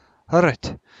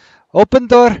 Alright. Open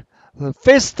door,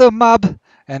 face the mob,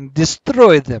 and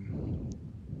destroy them.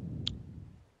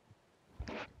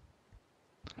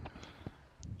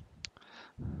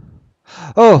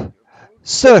 Oh, Your code?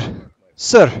 sir, Mark my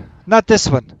sir, not this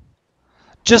one.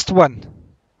 Just one.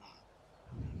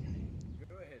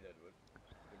 Go ahead, Edward.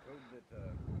 The code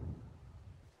that,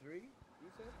 3, you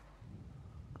said?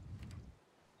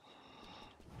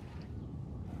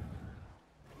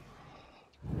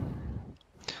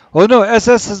 Oh no,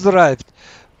 SS has arrived.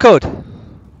 Code. Watch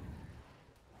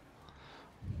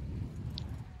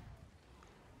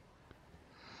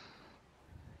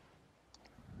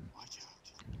out.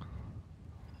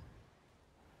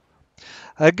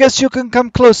 I guess you can come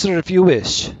closer if you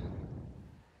wish.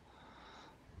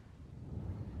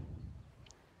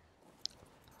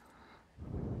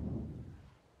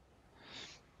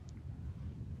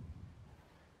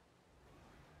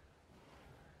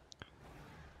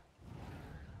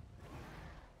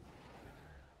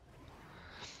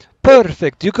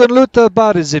 Perfect. You can loot the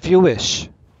bodies if you wish.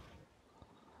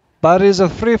 Bodies are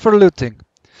free for looting.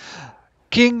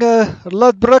 King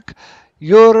Ludbrook,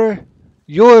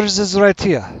 yours is right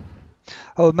here.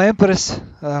 Oh, my Empress,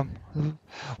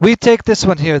 we take this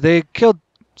one here. They killed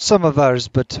some of ours,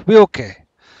 but we okay.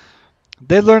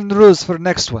 They learned the rules for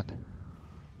next one.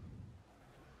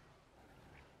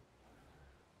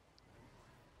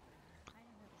 I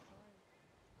don't have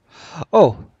a sword.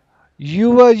 Oh,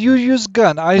 you use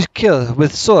gun. I kill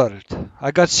with sword. I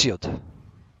got shield.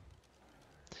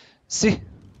 See?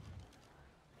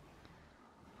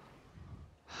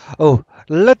 Oh,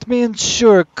 let me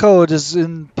ensure code is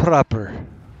in proper.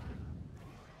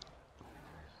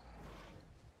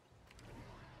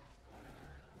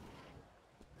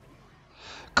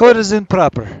 Code is in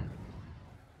proper.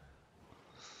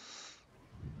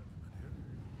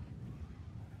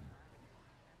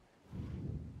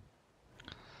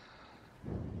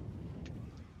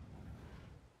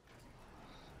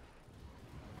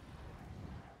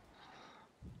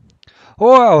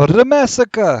 Wow, the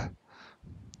massacre!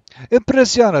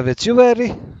 Impressionovich, you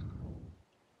ready?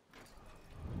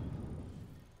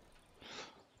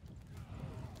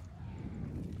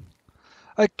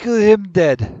 I kill him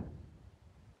dead.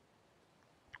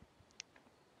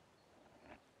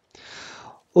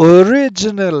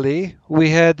 Originally,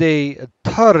 we had a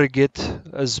target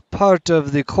as part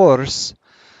of the course.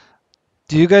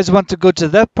 Do you guys want to go to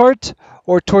that part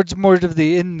or towards more of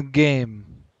the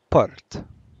in-game part?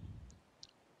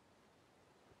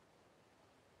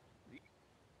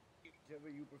 Whichever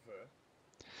you prefer.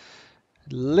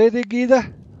 Lady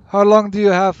Gita, how long do you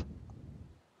have? Which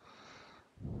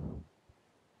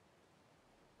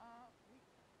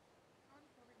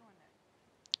are we going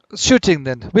next? Shooting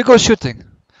then. We go shooting.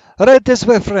 Right this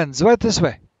way, friends. Right this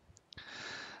way.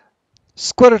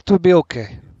 Squirt will be okay.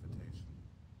 Invitation.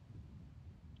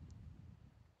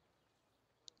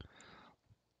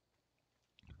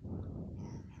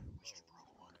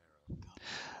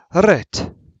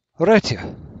 Alright. Right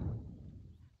here.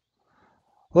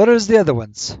 What is the other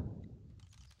ones?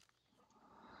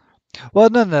 Well,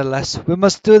 nonetheless, we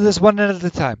must do this one at a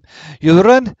time. You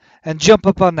run and jump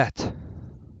up on that.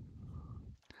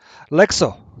 Like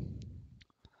so.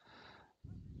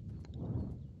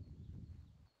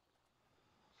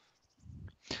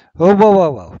 Oh, whoa,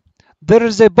 whoa, whoa. There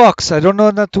is a box. I don't know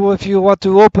not to, if you want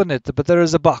to open it, but there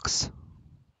is a box.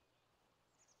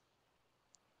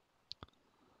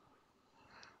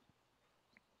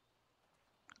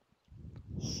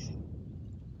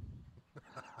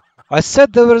 I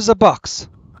said there is a box.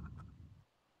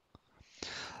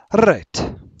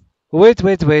 Right. Wait,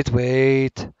 wait, wait,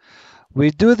 wait. We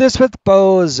do this with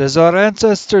bows, as our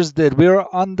ancestors did. We are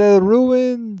on the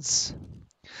ruins.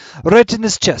 Right in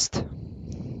his chest.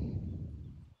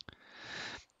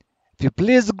 If you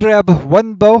please grab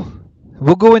one bow,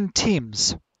 we'll go in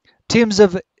teams. Teams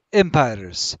of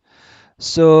empires.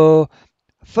 So,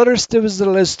 first it was the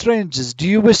Lestranges. Do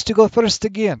you wish to go first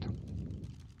again?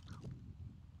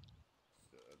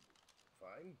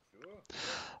 Fine, sure.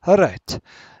 Alright.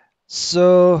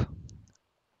 So,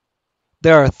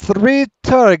 there are 3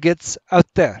 targets out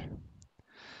there.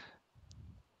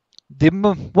 The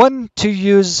one to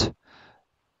use,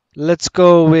 let's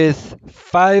go with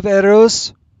 5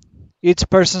 arrows each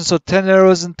person, so 10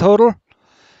 arrows in total.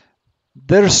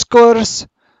 Their scores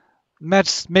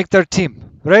make their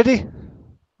team. Ready?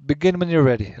 Begin when you're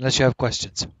ready, unless you have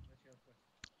questions.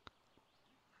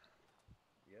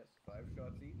 Yes, 5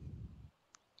 shots each.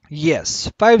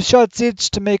 Yes, 5 shots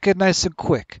each to make it nice and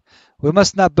quick. We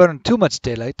must not burn too much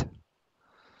daylight.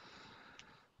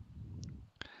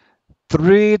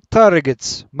 3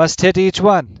 targets must hit each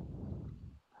one.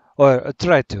 Or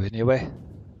try to, anyway.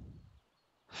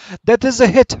 That is a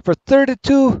hit for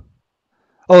 32.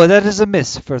 Oh, that is a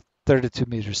miss for 32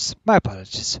 meters. My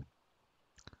apologies.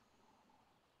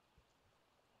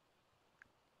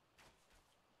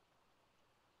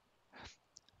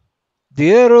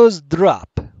 The arrows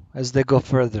drop as they go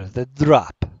further. They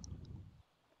drop.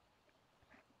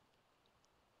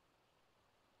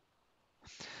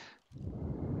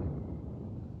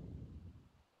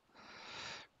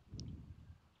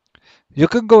 You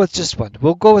can go with just one.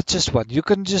 We'll go with just one. You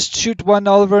can just shoot one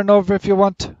over and over if you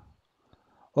want.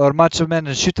 Or Macho Man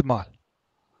and shoot them all.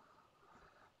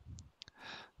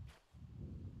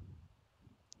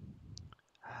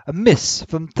 A miss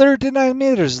from 39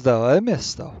 meters, though. A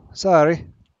miss, though. Sorry. Where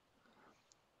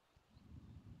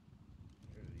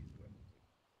are these weapons?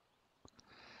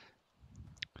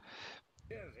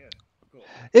 Yes, yes, of course.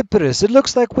 Icarus, it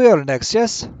looks like we are next,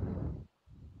 yes? Okay.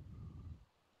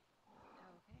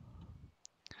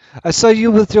 I saw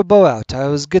you with your bow out. I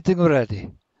was getting ready.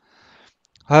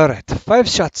 Alright, 5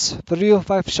 shots for you,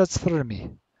 5 shots for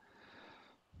me.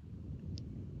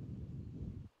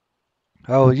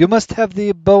 Oh, you must have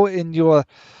the bow in your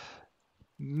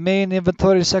main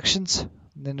inventory sections.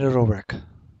 Then it'll work. I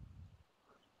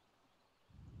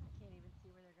can't even see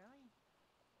where they're going.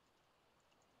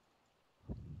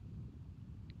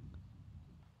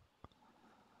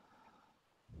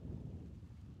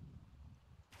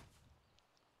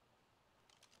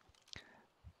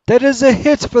 That is a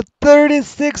hit for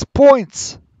 36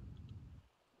 points.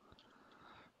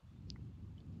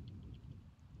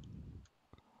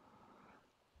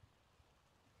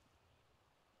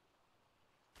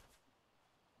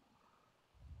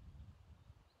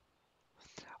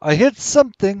 I hit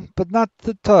something, but not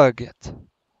the target. Yeah,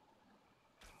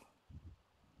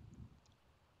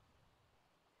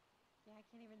 I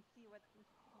can't even see where it's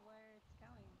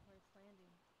going, where it's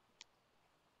landing.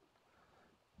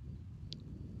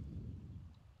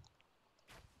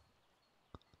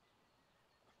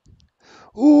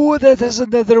 Ooh, that is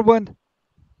another one.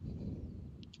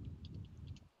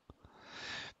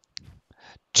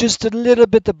 Just a little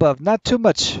bit above, not too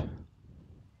much. I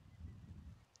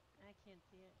can't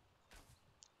see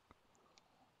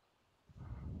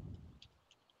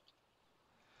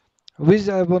it.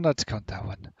 I will not count that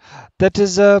one. That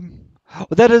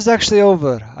is actually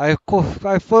over. I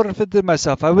forfeited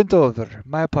myself. I went over.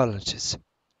 My apologies.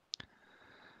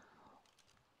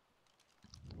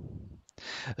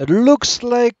 It looks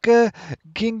like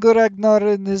King Ragnar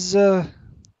and his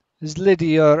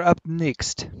lady are up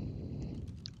next.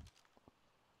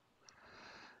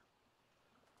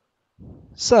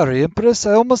 Sorry, Empress.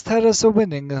 I almost had us a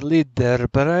winning lead there,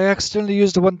 but I accidentally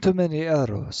used one too many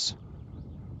arrows.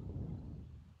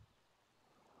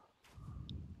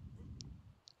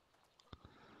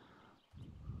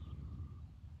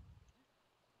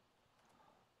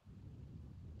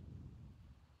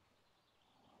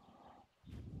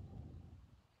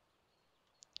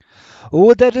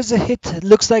 Oh, that is a hit. It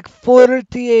looks like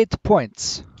 48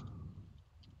 points.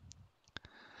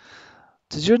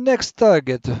 It is your next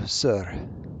target, sir.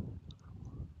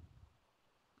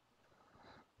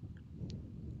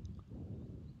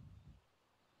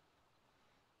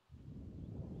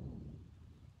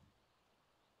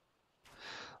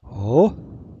 Oh,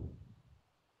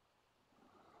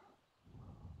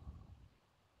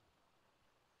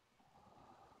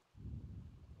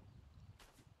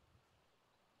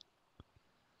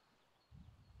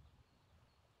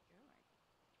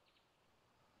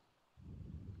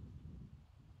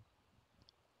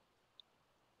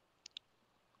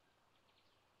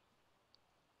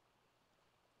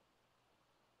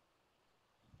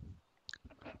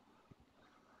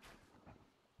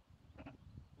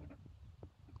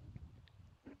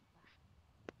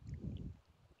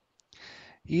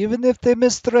 even if they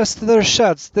miss the rest of their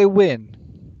shots, they win.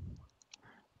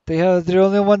 They're the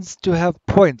only ones to have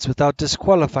points without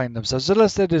disqualifying themselves,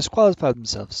 unless they disqualify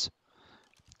themselves.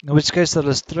 In which case, the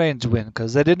Lestrange win,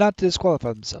 because they did not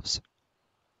disqualify themselves.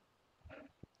 Disqualify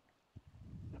yourself.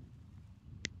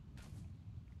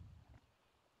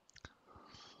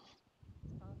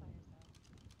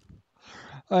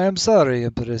 I am sorry,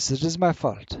 Empress. It is my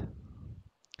fault.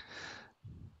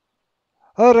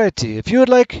 Alrighty, if you would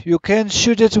like, you can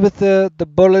shoot it with the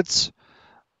bullets,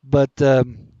 but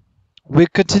we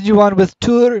continue on with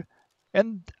Tour,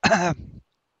 and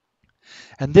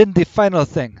and then the final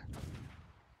thing.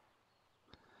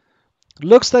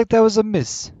 Looks like that was a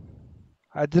miss.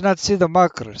 I did not see the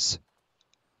markers.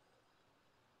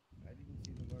 I didn't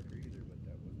see the marker either, but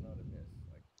that was not a miss.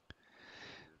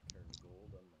 It turned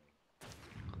gold on my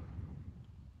viewport.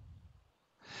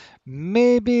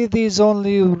 Maybe these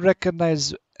only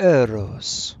recognize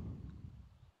arrows.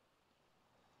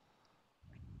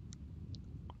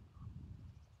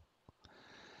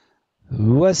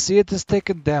 Ooh, I see it is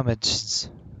taking damage.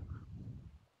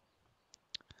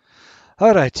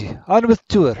 Alrighty, on with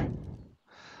Tour.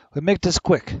 We make this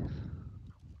quick.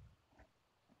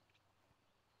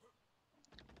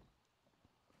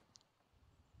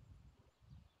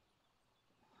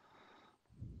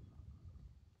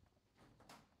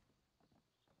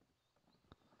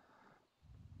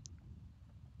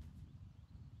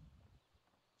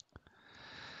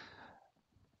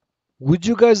 Would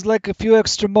you guys like a few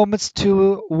extra moments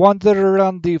to wander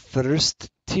around the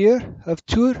first tier of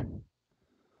Tour?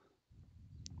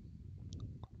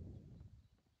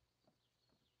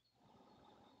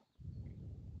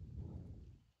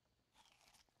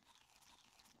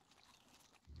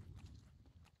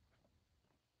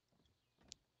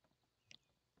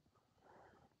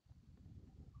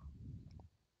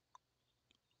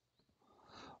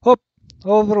 Oh,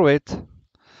 overweight.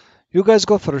 You guys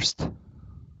go first.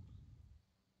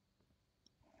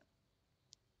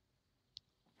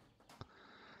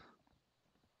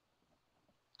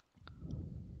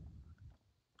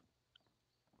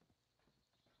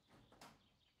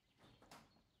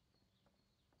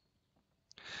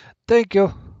 Thank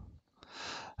you.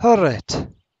 Alright,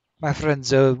 my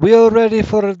friends, we are ready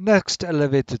for our next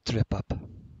elevated trip up.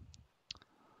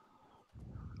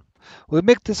 We'll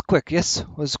make this quick, yes?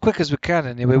 As quick as we can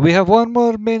anyway. We have one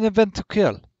more main event to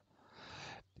kill.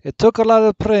 It took a lot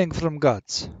of praying from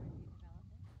gods.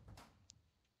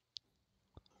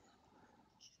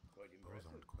 Relevant. Quite Those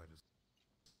impressive. aren't quite as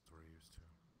we're used to.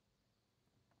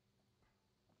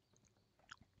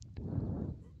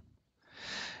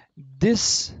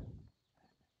 This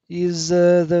is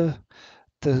the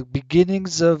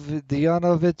beginnings of the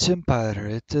Yanovich Empire.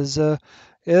 It is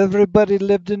everybody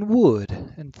lived in wood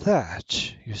and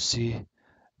thatch, you see.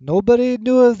 Nobody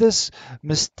knew of this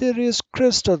mysterious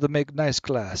crystal to make nice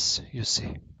glass, you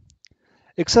see.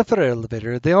 Except for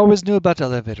elevator. They always knew about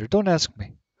elevator. Don't ask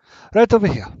me. Right over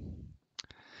here.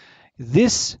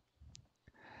 This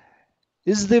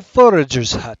is the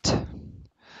forager's hut.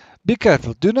 Be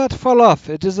careful. Do not fall off.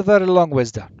 It is a very long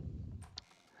ways down.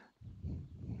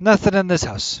 Nothing in this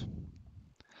house.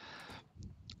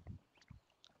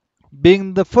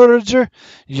 Being the forager,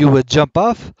 you would jump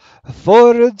off,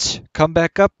 forage, come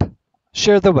back up,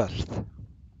 share the wealth,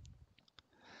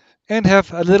 and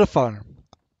have a little farm.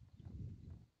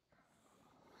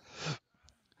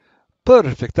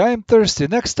 Perfect. I am thirsty.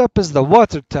 Next up is the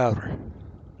water tower.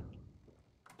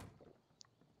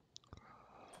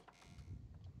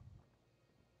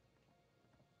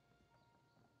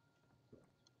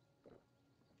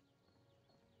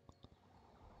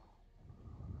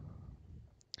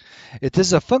 It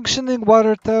is a functioning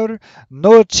water tower,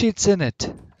 no cheats in it.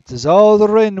 It is all the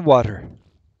rainwater.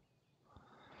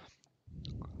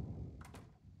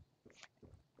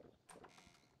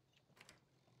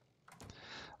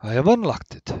 I have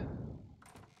unlocked it.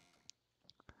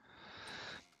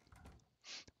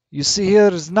 You see here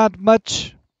is not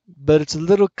much, but it's a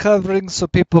little covering so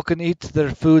people can eat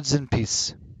their foods in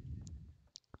peace.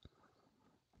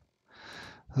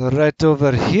 Right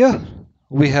over here,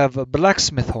 we have a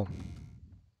blacksmith home.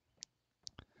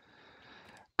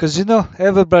 Because you know,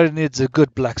 everybody needs a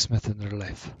good blacksmith in their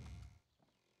life.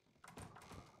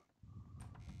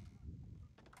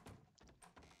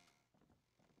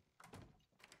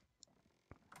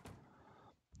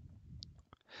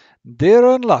 They're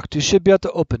unlocked. You should be able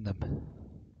to open them.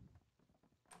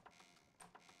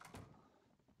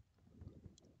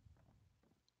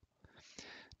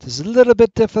 It is a little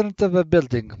bit different of a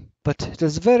building, but it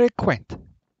is very quaint.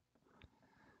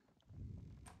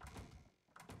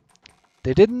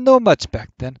 They didn't know much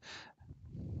back then.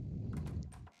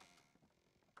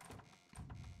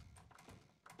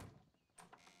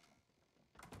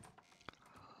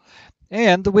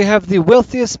 And we have the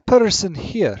wealthiest person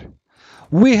here.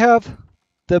 We have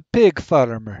the pig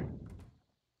farmer.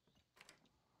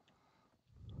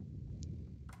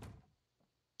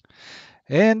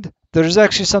 And there's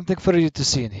actually something for you to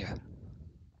see in here.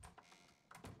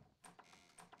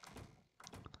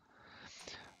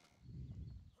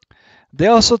 They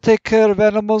also take care of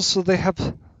animals, so they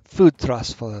have food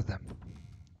troughs for them.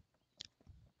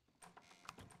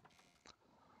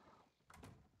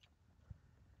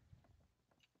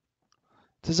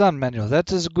 It is on manual.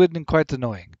 That is good and quite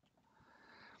annoying.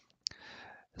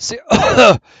 See,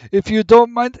 if you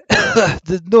don't mind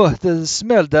the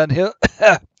smell down here,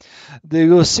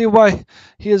 you'll see why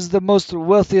he is the most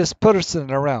wealthiest person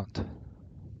around.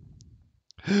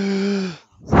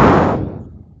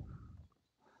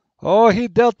 Oh, he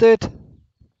dealt it.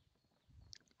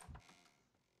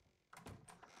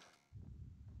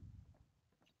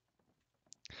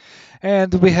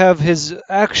 And we have his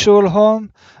actual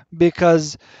home,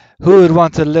 because who would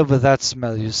want to live with that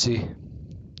smell, you see?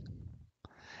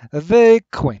 Very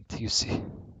quaint, you see. Yes,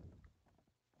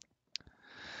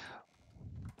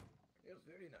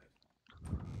 very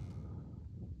nice.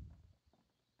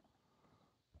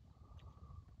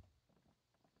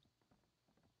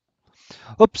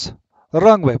 Oops,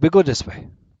 wrong way. We go this way.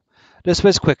 This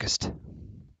way's quickest.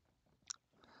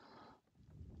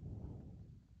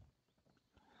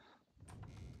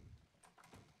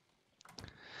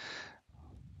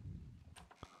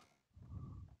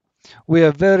 We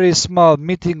have a very small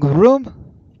meeting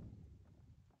room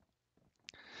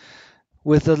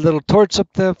with a little torch up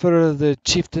there for the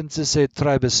chieftains to say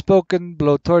tribe has spoken,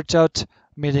 blow torch out,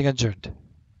 meeting adjourned.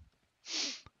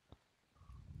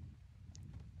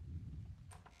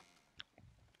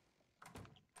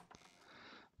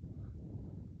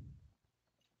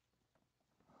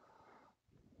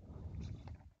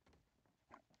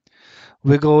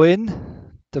 We go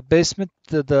in the basement,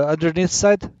 the underneath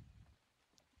side.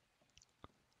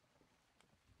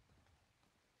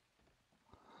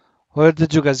 Where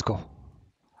did you guys go?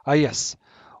 Ah, yes.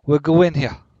 We'll go in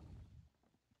here.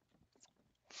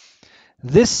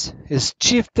 This is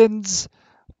chieftain's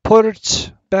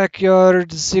porch,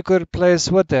 backyard, secret place,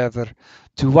 whatever,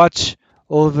 to watch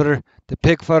over the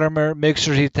pig farmer, make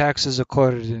sure he taxes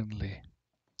accordingly.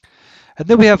 And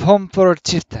then we have home for our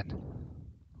chieftain.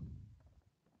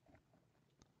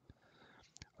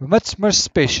 Much more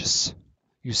spacious,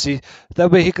 you see.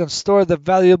 That way he can store the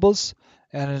valuables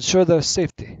and ensure their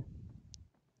safety.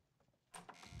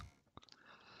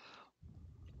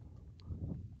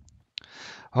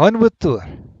 On with tour.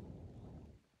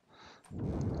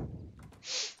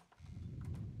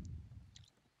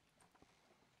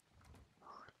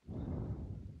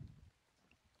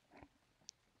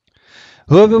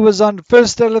 Whoever was on the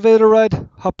first elevator ride,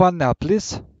 hop on now,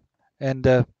 please,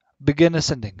 and begin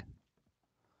ascending.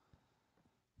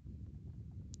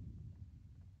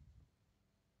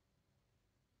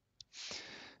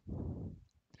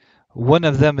 One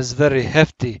of them is very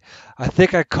hefty. I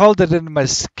think I called it in my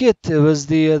skit. It was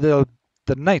the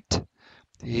knight.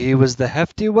 He was the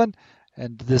hefty one,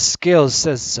 and the scale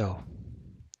says so.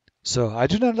 So I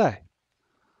do not lie.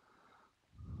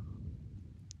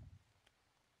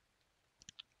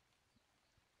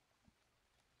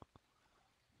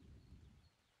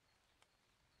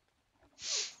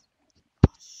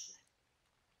 Ah, shit.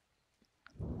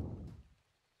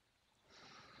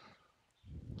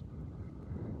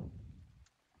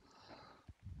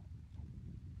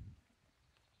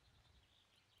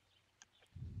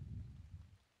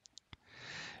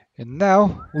 And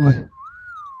now,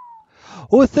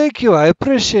 oh, thank you. I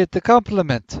appreciate the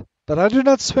compliment, but I do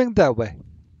not swing that way.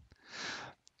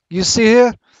 You see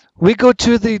here, we go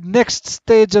to the next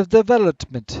stage of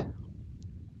development.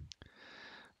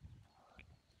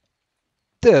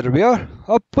 There we are.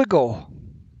 Up we go.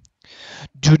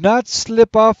 Do not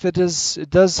slip off. It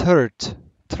does hurt.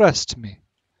 Trust me.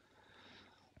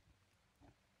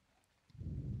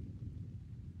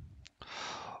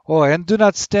 Oh, and do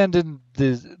not stand in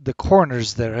the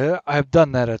corners there. I've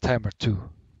done that a time or two.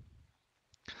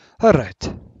 All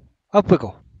right. Up we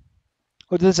go.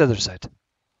 Oh, to this other side.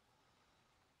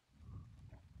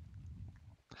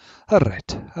 All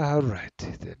right. All right.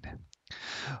 Then.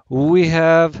 We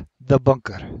have the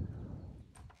bunker.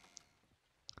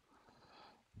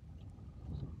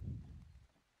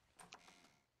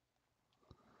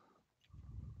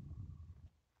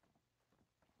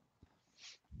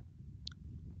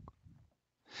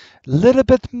 Little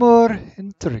bit more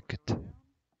intricate.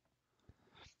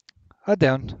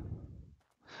 Down.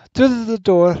 To the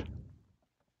door.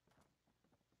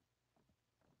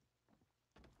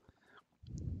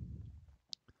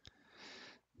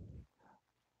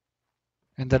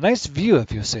 And a nice view,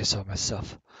 if you say so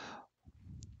myself.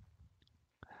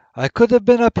 I could have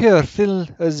been up here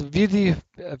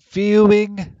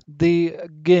viewing the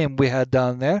game we had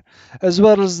down there, as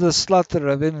well as the slaughter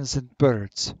of innocent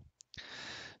birds.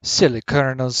 Silly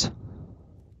colonels.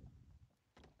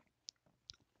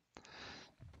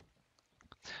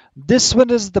 This one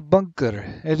is the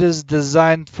bunker. It is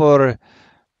designed for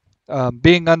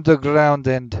being underground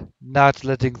and not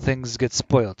letting things get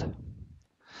spoiled.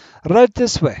 Right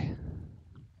this way.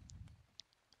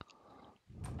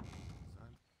 But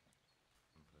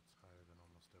it's higher than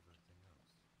almost everything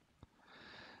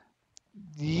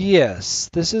else. Yes,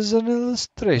 this is an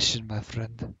illustration, my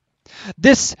friend.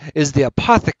 This is the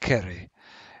apothecary.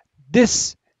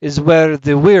 This is where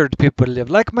the weird people live,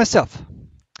 like myself.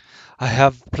 I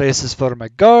have places for my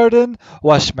garden,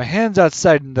 wash my hands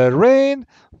outside in the rain,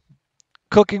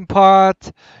 cooking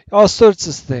pot, all sorts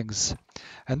of things.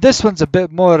 And this one's a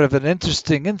bit more of an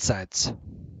interesting insights.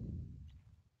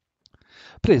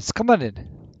 Please, come on in.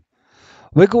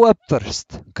 We go up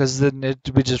first, because then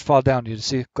we just fall down, you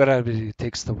see. Gravity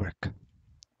takes the work.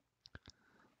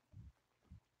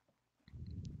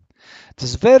 It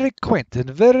is very quaint and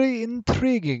very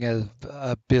intriguing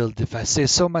a build, if I say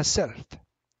so myself.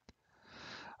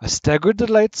 I staggered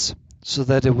the lights so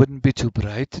that it wouldn't be too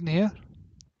bright in here.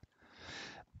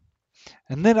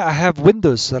 And then I have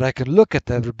windows so that I can look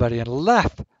at everybody and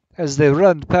laugh as they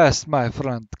run past my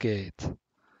front gate.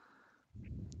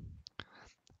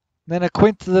 Then a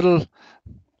quaint little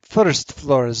first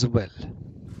floor as well.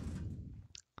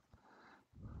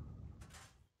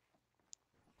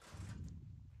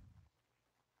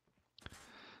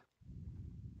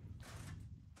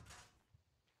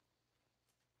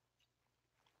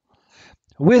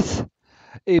 With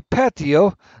a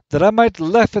patio that I might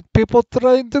laugh at people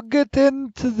trying to get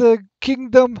into the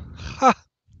kingdom. Ha!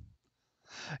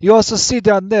 You also see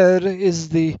down there is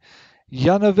the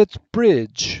Yanovit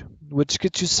Bridge, which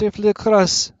gets you safely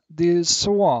across the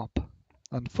swamp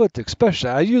on foot, especially.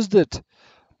 I used it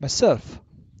myself.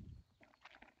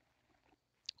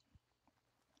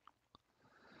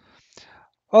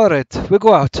 All right, we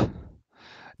go out.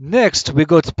 Next, we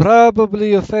go to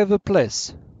probably your favorite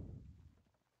place.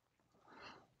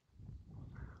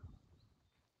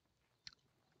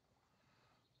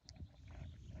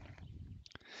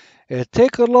 It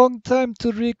take a long time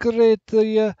to recreate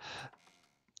the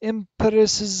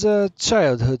Empress's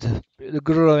childhood, the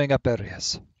growing up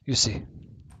areas. You see,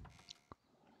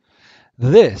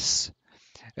 this,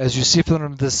 as you see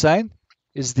from the sign,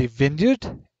 is the vineyard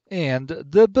and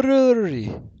the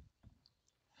brewery.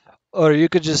 Or you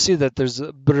could just see that there's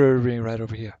a brewery right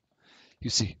over here.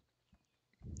 You see.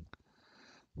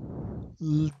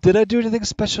 Did I do anything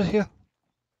special here?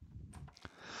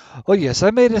 Oh yes,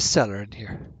 I made a cellar in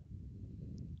here.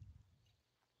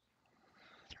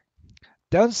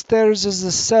 Downstairs is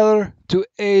the cellar to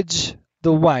age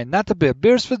the wine, not the beer.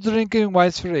 Beer's for drinking,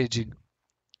 wine's for aging.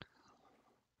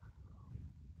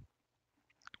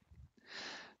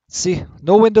 See,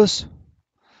 no windows.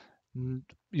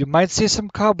 You might see some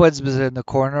cobwebs in the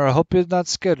corner. I hope you're not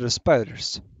scared of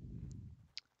spiders.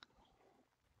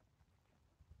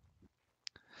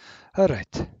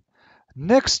 Alright.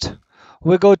 Next,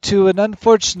 we go to an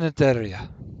unfortunate area.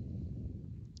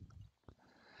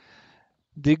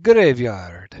 The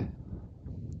graveyard.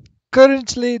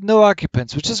 Currently, no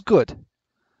occupants, which is good.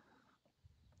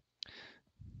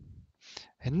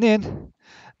 And then,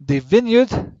 the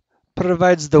vineyard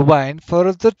provides the wine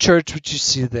for the church, which you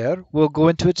see there. We'll go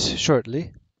into it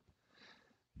shortly.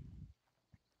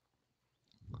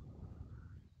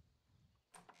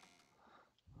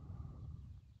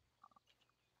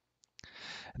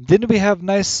 And then we have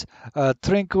nice,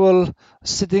 tranquil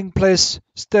sitting place,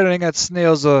 staring at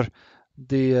snails or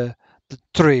the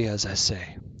tree, as I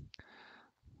say.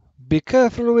 Be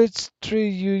careful which tree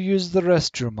you use the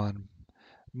restroom on.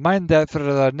 Mind that for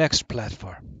the next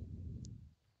platform.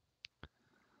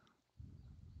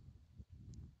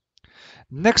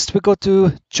 Next we go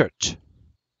to church.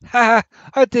 Haha,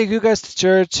 I take you guys to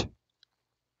church.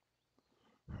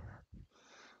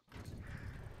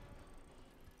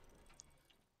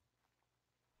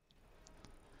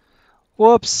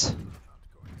 Whoops. Not going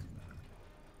to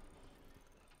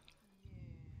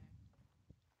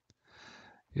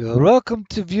that. Yeah. You're welcome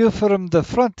to view from the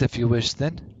front if you wish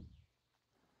then.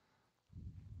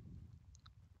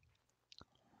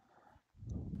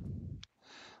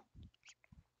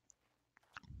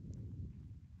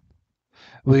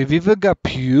 We've even got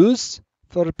pews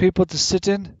for people to sit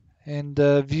in and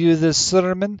view the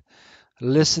sermon,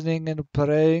 listening and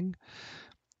praying.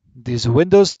 These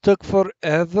windows took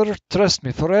forever, trust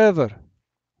me, forever.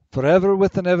 Forever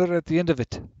with an ever at the end of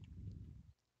it.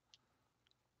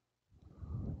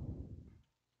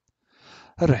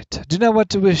 Alright, do not want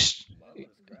to wish. Marvelous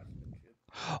craftsmanship.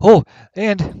 Oh,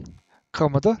 and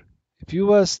Commodore, if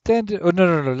you stand. Oh,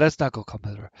 no, let's not go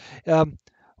Commodore.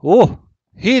 Oh,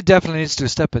 he definitely needs to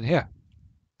step in here.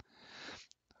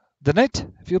 The knight,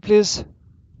 if you please. What?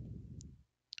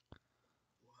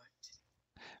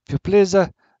 If you please,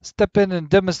 step in and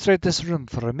demonstrate this room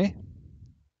for me.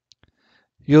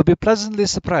 You'll be pleasantly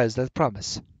surprised, I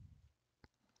promise. Seems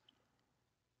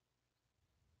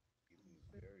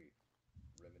very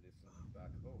reminiscent of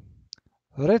back home.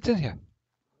 Right in here.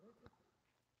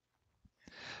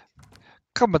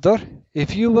 Commodore,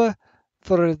 if you,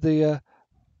 for the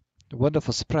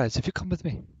wonderful surprise, if you come with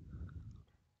me.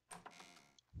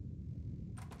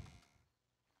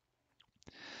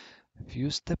 If you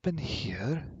step in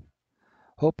here.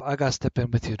 Hope I gotta step in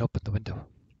with you and open the window.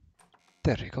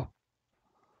 There you go.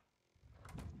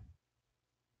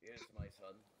 Yes, my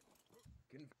son.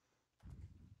 Can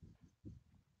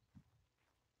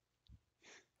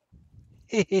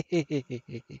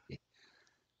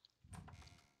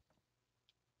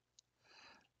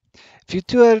If you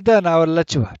two are done, I will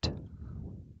let you out.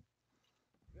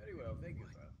 very well, thank you,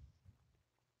 sir.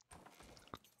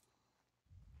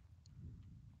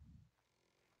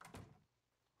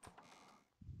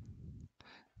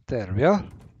 There we are.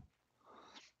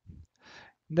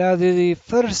 Now the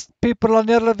first people on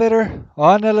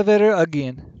elevator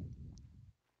again.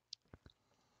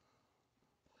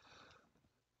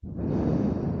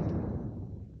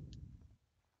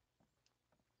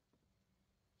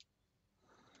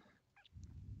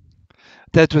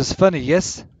 That was funny,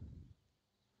 yes? It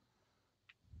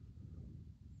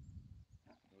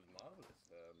was marvelous.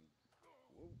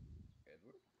 Whoa,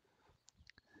 Edward.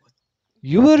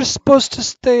 You were supposed to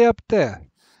stay up there.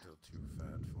 Still too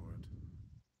fat for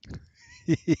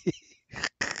it.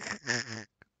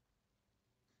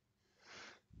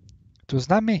 It was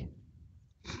not me.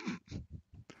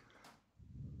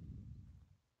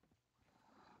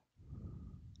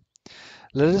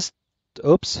 Let us.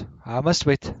 Oops, I must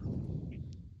wait.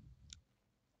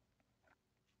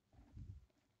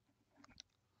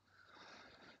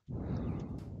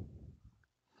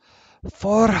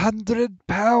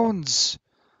 £400.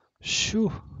 Shoo.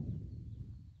 I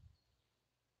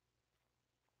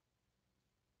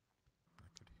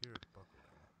could hear it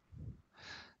buckling.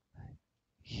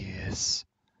 Yes.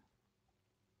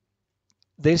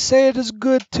 They say it is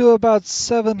good to about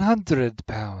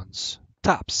 £700.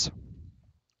 Tops.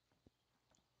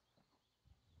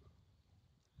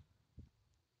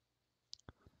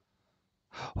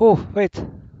 Oh, wait.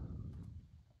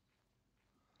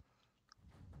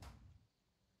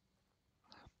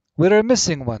 We're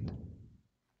missing one.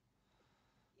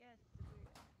 Yes, we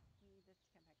need this to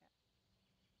come back up.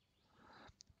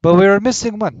 But we're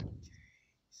missing one.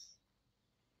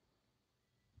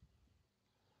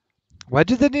 Why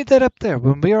do they need that up there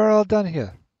when we are all done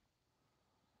here?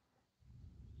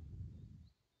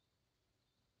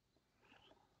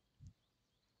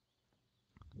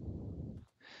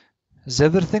 Is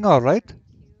everything all right?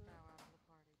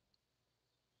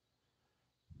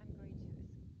 I'm going to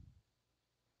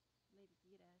Lady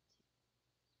Gita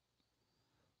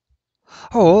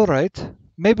to. Oh, all right.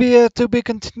 Maybe to be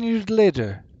continued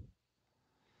later.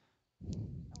 Oh,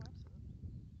 absolutely.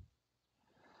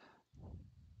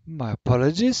 My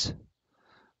apologies.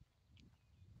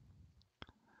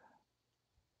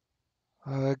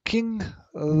 King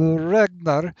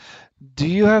Ragnar, do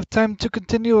you have time to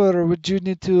continue or would you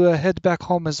need to head back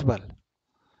home as well? Stay,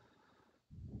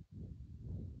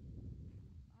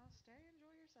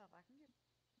 enjoy yourself. I can get.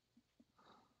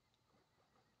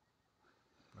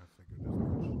 I figured as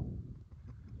much.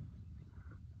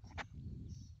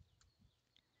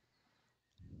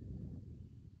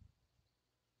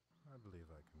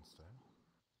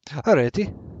 Wolfenstein. Alrighty.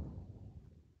 Ciao.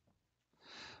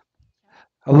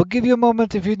 I will give you a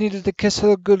moment if you needed to kiss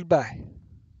her goodbye.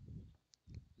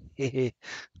 Hehe.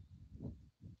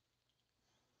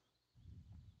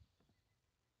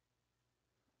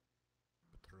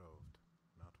 Betrothed,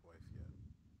 not wife yet.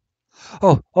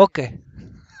 Oh, okay.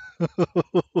 Be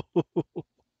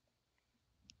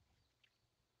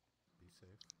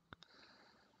safe.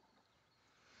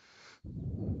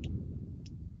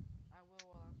 I will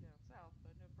while I'm down south,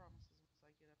 but no promises once I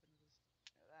get up into this.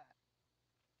 You know that.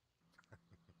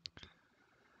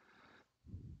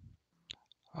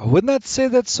 I would not say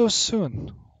that so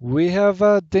soon. We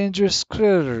have dangerous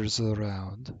critters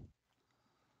around.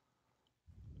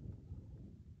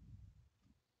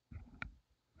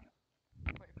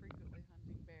 Quite frequently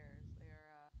hunting bears. They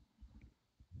are.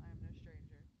 I am no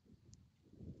stranger.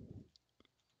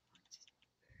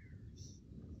 Bears.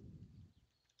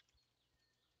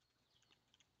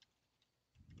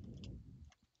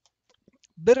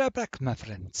 Be right back, my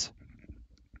friends.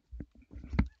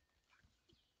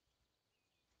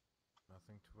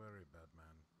 Nothing to worry,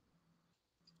 Batman.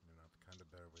 You're not the kind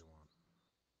of bear we want.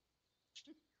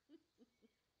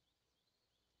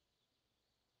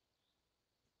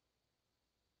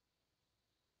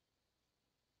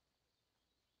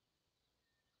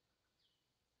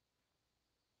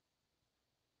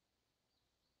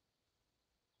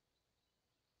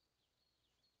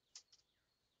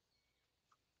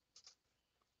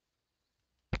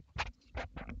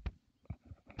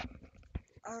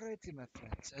 Alrighty, my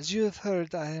friends. As you have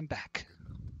heard, I am back.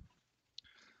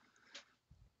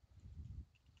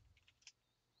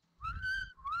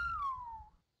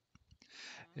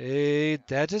 Good now. Hey, Yeah.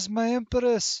 that is my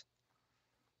Empress.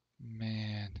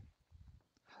 Man.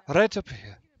 Now, Right up you're here.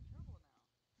 gonna get in trouble now.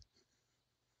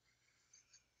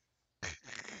 Sounds good.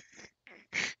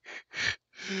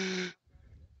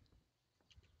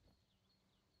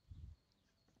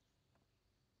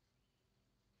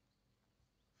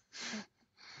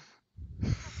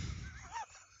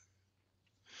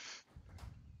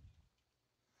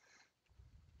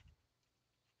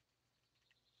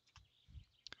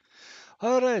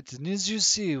 Alright, and as you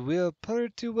see, we are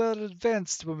pretty well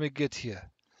advanced when we get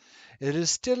here. It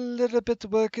is still a little bit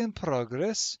work in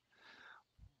progress,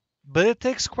 but it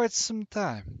takes quite some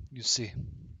time, you see.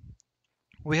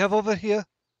 We have over here,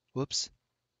 whoops,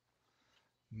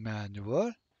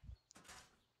 manual,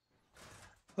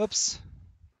 whoops,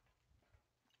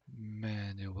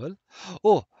 manual.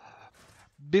 Oh,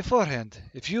 beforehand,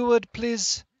 if you would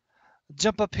please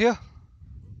jump up here,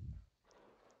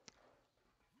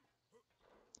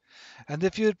 and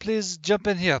if you would please jump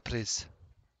in here, please.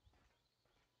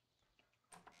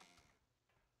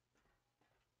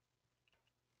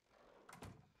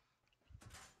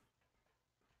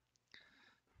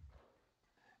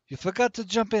 You forgot to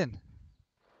jump in.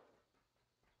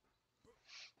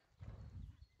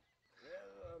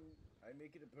 Well, I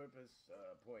make it a purpose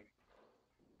point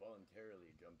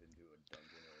voluntarily jump into a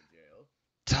dungeon or a jail.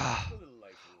 Just Ta. a little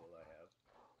life rule I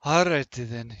have. Alrighty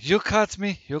then, you caught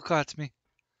me, you caught me.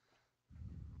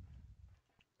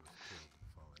 Was killed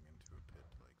falling into a pit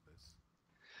like this.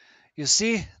 You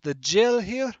see, the jail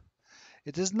here,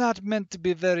 it is not meant to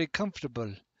be very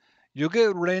comfortable. You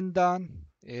get rained on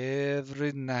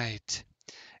every night.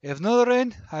 If no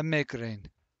rain, I make rain.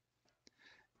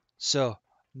 So,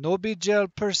 no be jail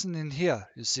person in here,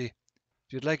 you see.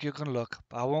 If you'd like, you can look.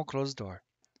 I won't close the door.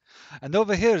 And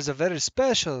over here is a very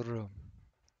special room.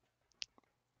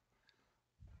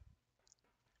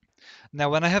 Now,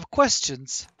 when I have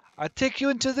questions, I take you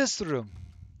into this room.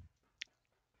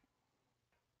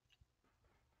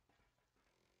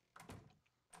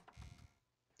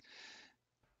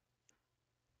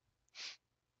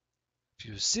 If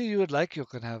you see you would like, you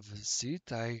can have a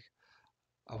seat. I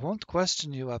won't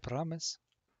question you, I promise.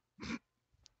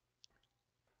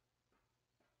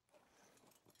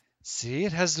 See,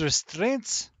 it has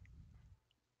restraints.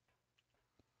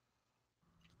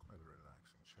 It's quite a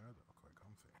relaxing chair though, quite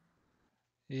comfy.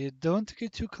 You don't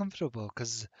get too comfortable,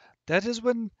 because that is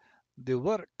when the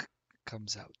work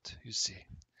comes out, you see.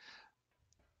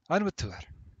 On with tour.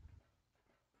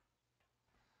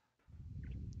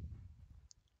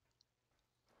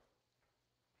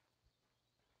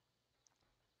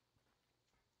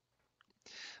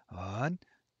 One,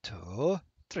 two,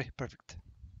 three. Perfect.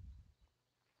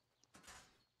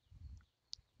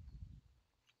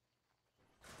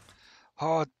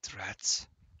 Oh, rats.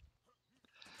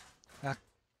 Ah,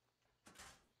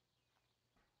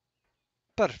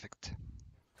 perfect.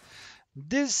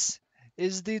 This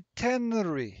is the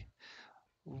tannery.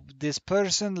 This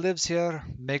person lives here,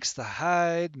 makes the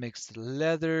hide, makes the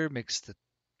leather, makes the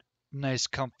nice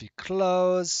comfy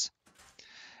clothes,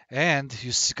 and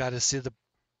you got to see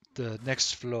the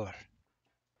next floor.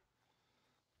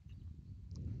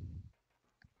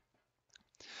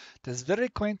 That's very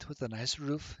quaint with a nice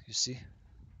roof, you see,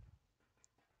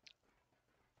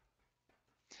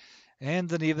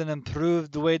 and an even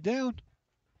improved way down.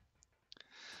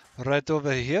 Right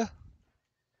over here.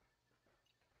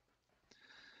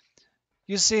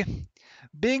 You see,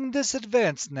 being this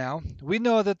advanced now, we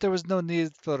know that there was no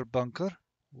need for a bunker.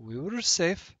 We were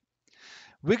safe.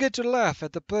 We get to laugh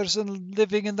at the person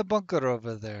living in the bunker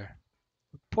over there.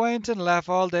 Point and laugh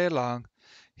all day long.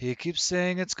 He keeps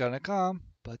saying it's gonna come,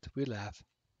 but we laugh.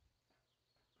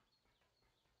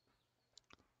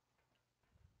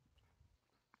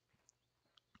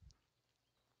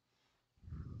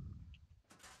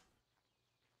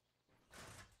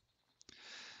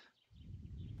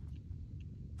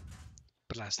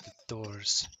 Blasted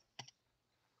doors.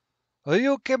 Are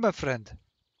you okay, my friend?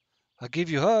 I'll give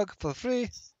you a hug for free.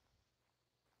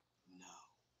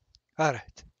 No.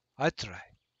 Alright, I try.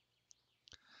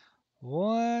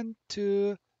 1,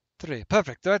 2, 3.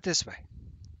 Perfect, right this way.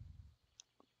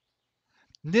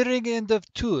 Nearing end of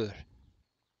tour.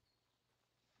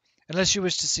 Unless you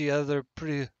wish to see other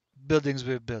pretty buildings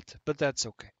we've built, but that's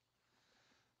okay.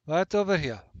 Right over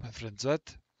here, my friends,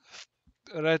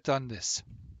 right on this.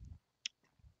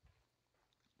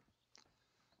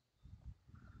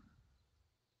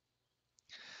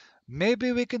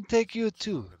 Maybe we can take you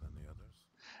too. Stronger than the others?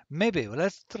 Maybe, well,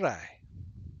 let's try.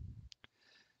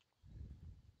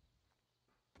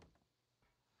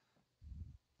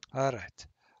 Alright,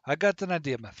 I got an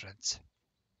idea, my friends.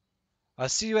 I'll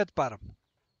see you at bottom.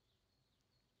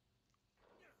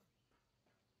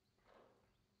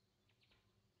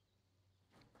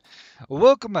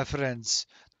 Welcome, my friends,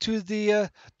 to the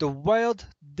Wild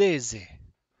Daisy.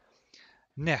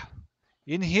 Now,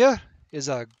 in here is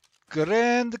our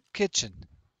grand kitchen.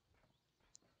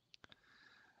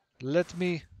 Let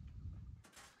me,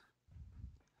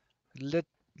 let,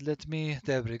 let me,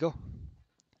 there we go.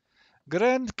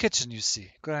 Grand kitchen, you see.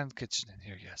 Grand kitchen in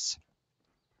here, yes.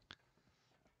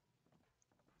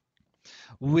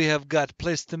 We have got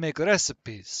place to make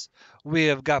recipes. We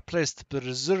have got place to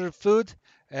preserve food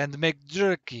and make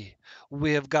jerky.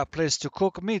 We have got place to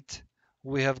cook meat.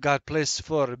 We have got place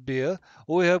for beer.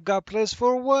 We have got place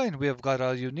for wine. We have got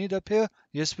all you need up here.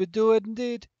 Yes, we do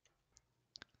indeed.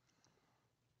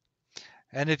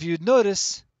 And if you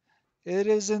notice, it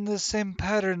is in the same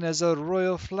pattern as our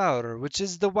royal flower, which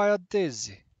is the wild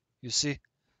daisy. You see,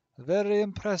 very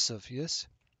impressive, yes?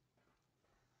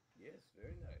 Yes,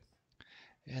 very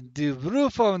nice. And the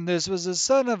roof on this was a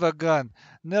son of a gun.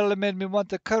 Nearly made me want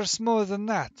to curse more than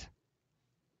that.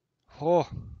 Oh,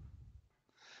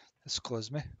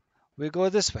 excuse me. We go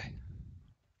this way.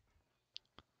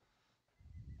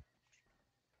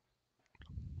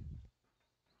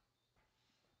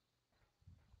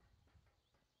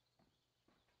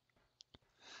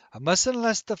 I mustn't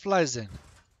let the flies in.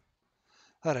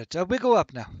 Alright, we go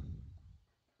up now.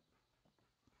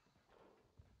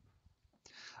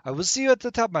 I will see you at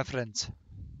the top, my friends.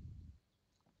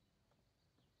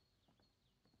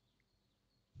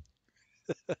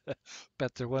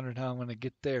 Bet they're wondering how I'm going to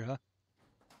get there, huh?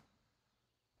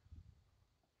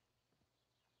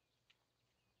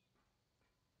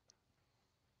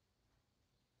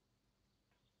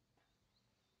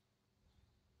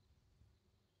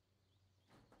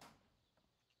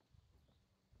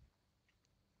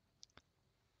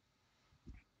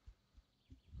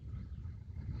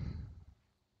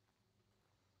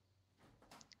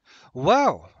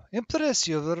 Wow! Impressed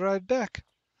you have arrived back.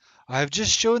 I have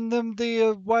just shown them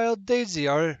the wild daisy,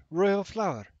 our royal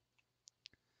flower.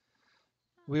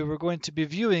 We were going to be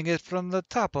viewing it from the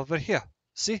top over here.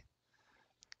 See?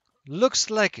 Looks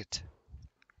like it.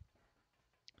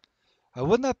 I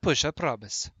will not push, I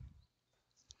promise.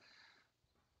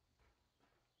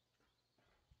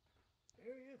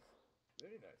 There he is.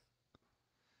 Very nice.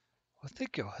 Well,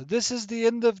 thank you. This is the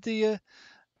end of the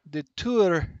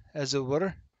tour, as it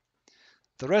were.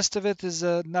 The rest of it is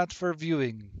not for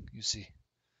viewing, you see.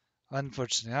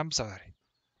 Unfortunately, I'm sorry.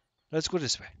 Let's go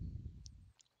this way.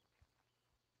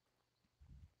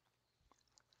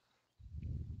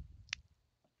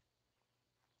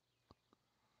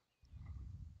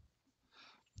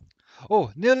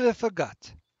 Oh, nearly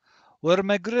forgot. Where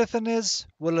my griffin is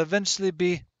will eventually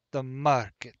be the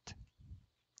market.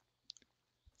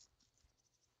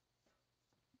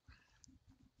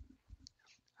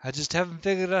 I just haven't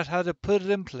figured out how to put it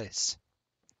in place.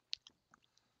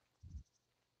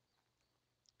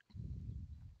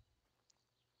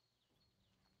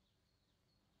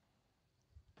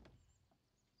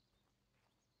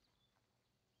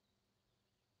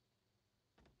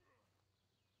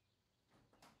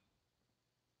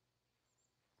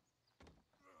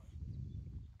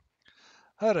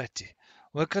 Alrighty.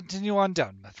 We'll continue on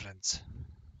down, my friends.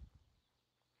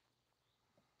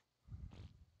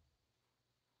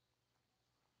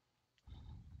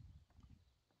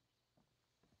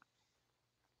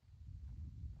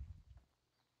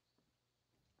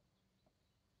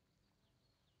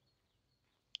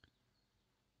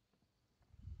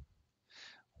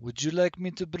 Would you like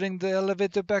me to bring the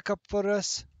elevator back up for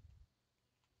us?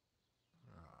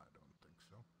 I don't think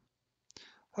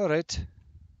so. Alright.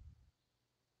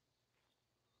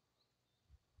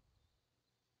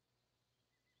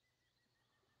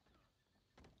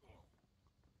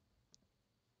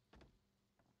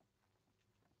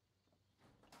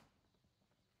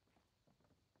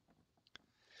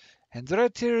 And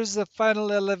right here is the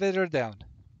final elevator down.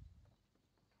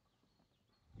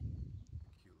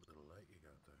 Cute little light you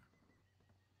got there.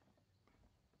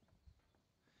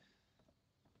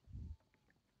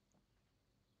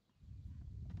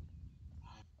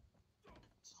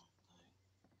 Something.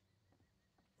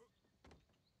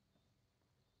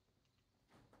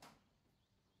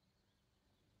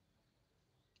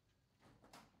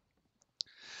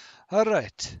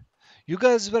 Alright. You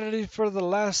guys ready for the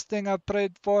last thing I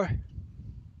prayed for?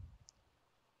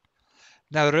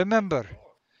 Now remember,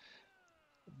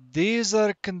 these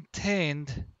are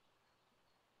contained.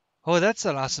 Oh, that's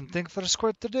an awesome thing for a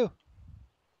squirt to do.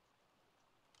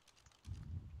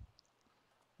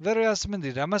 Very awesome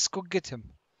indeed. I must go get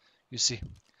him. You see.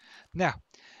 Now,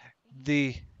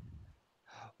 the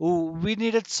we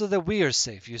need it so that we are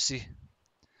safe. You see.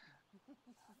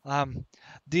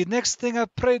 The next thing I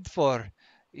prayed for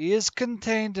is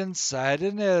contained inside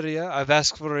an area. I've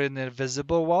asked for an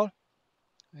invisible wall,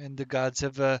 and the gods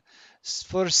have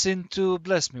foreseen to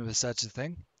bless me with such a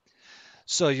thing.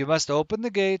 So you must open the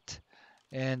gate,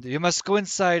 and you must go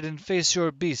inside and face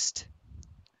your beast.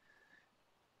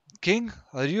 King,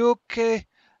 are you okay?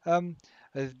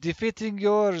 Defeating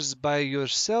yours by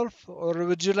yourself, or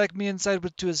would you like me inside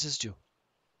to assist you?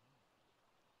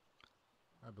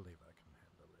 I believe I can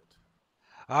handle it.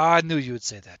 I knew you would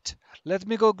say that. Let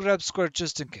me go grab Squirt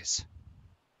just in case.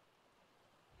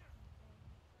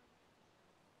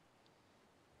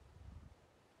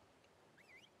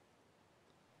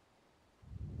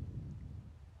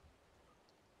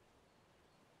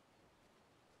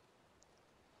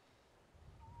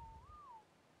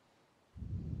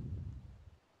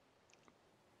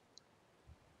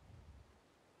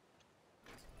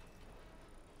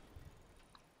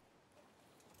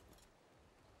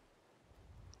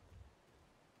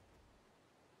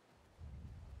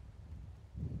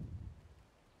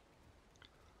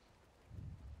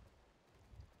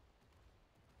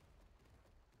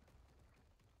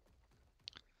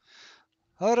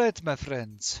 All right, my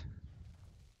friends.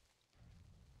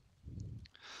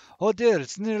 Oh dear,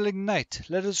 it's nearly night.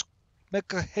 Let us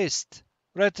make a haste.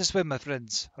 Right this way, my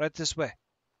friends. Right this way.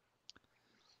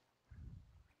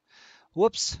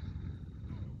 Whoops.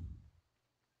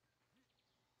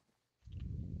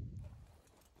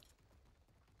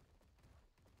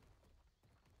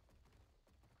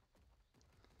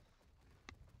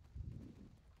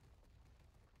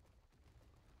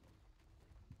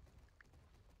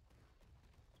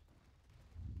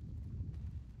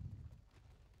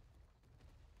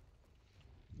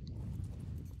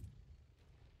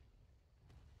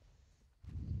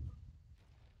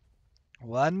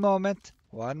 One moment.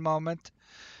 One moment.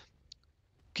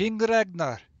 King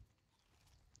Ragnar.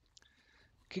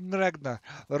 King Ragnar.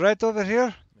 Right over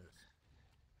here. Yes.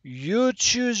 You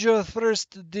choose your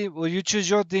first demon. Well, you choose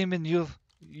your demon.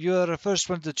 You're the first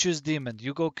one to choose demon.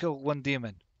 You go kill one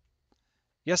demon.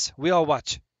 Yes, we all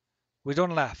watch. We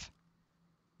don't laugh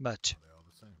much. Are they all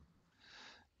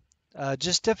the same?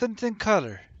 Just different in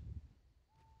color.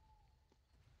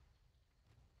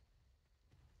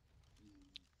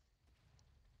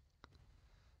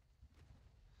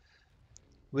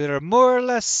 We are more or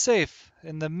less safe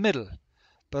in the middle.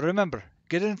 But remember,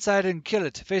 get inside and kill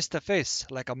it face to face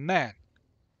like a man.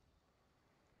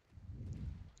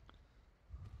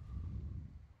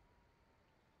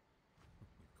 You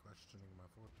questioning my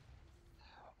fort?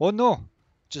 Oh no,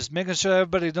 just making sure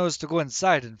everybody knows to go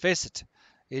inside and face it.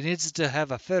 It needs to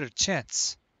have a fair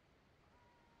chance.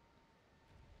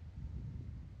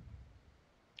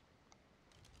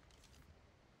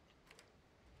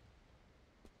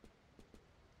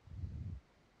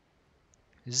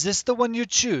 Is this the one you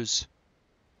choose?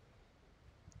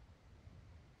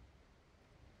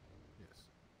 Yes.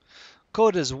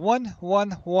 Code is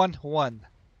 1111.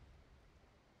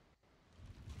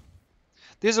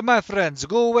 These are my friends.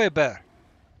 Go away, bear.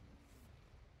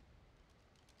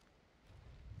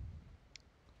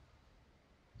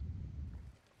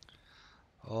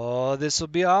 Oh, this will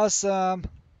be awesome.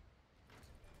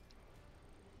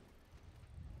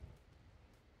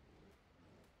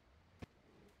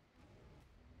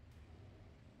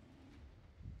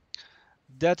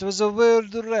 That was a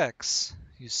weird Rex,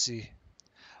 you see.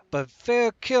 But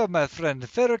fair kill, my friend,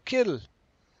 fair kill.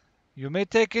 You may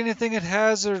take anything it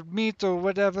has, or meat, or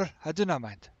whatever. I do not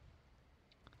mind.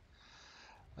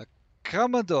 A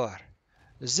Commodore,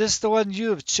 is this the one you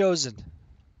have chosen?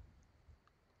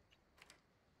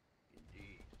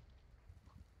 Indeed.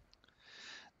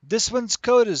 This one's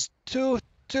code is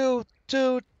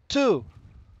 2222.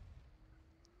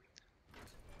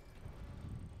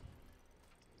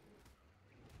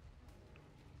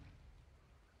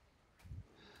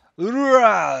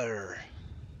 Roar!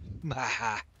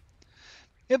 Haha.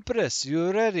 Empress,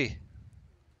 you ready? Yeah.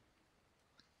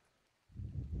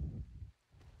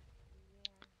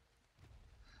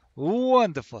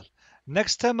 Wonderful.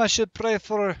 Next time I should pray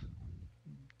for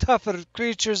tougher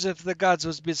creatures if the gods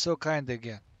would be so kind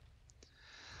again.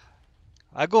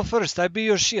 I go first. I be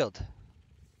your shield.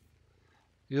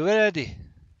 You ready?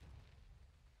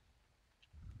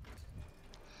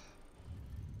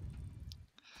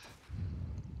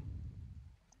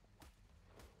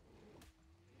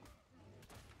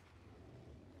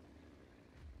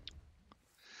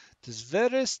 It is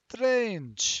very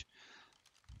strange.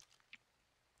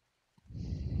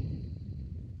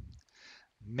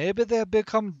 Maybe they have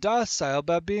become docile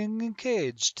by being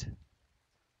encaged.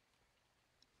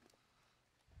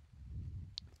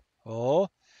 Oh,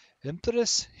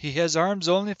 Empress, he has arms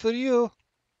only for you.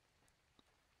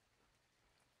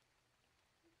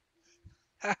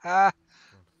 Ha ha.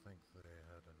 Don't think they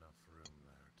had enough room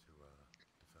there to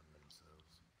defend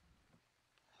themselves.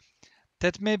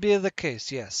 That may be the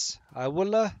case, yes. I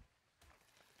will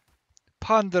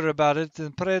ponder about it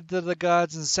and pray to the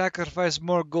gods and sacrifice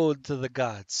more gold to the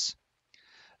gods.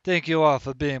 Thank you all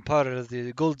for being part of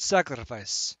the gold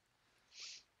sacrifice.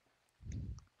 Uh,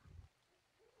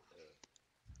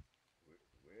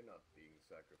 we're not being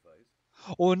sacrificed.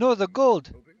 Oh no, the gold.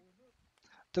 Hoping?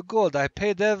 The gold. I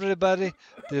paid everybody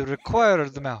the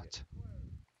required amount.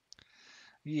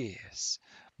 Yes.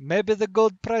 Maybe the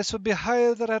gold price will be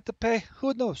higher than I have to pay.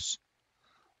 Who knows?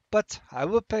 But I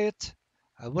will pay it.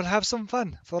 I will have some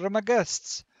fun for my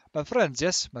guests. My friends,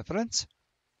 yes, my friends.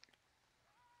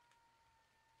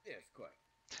 Yes, quite.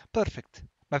 Perfect.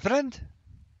 My friend?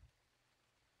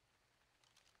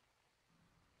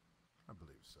 I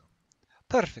believe so.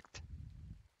 Perfect.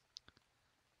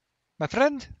 My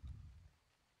friend?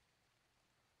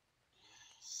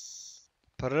 Yes.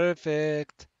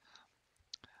 Perfect.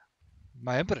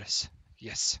 My empress?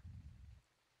 Yes.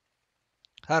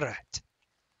 Alright.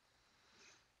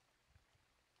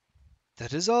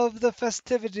 That is all of the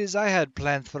festivities I had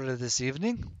planned for this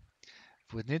evening.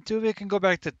 If we need to, we can go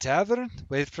back to tavern,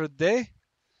 wait for day.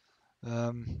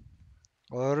 Um,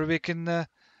 or we can, I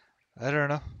don't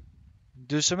know,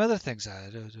 do some other things.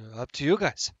 Up to you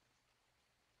guys.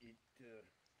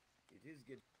 It is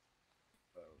getting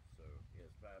well, so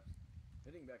yes, perhaps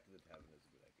heading back to the tavern is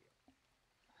a good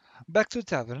idea. Back to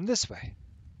tavern this way.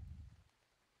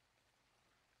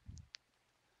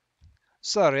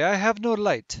 Sorry, I have no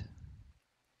light.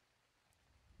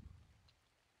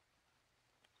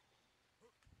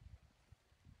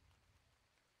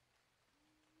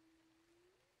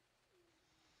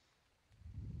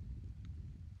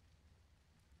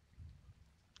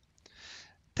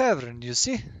 Tavern, you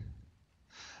see?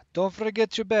 Don't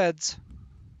forget your beds.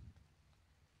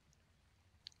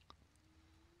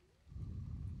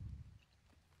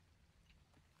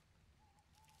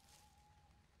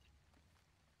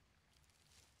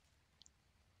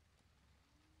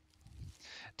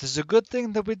 It is a good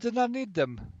thing that we did not need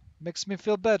them. Makes me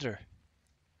feel better.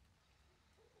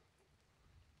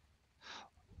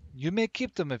 You may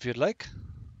keep them if you'd like. In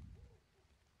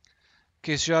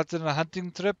case you're out on a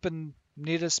hunting trip and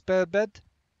need a spare bed.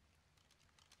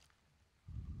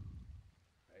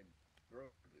 I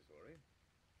broke this, Ori.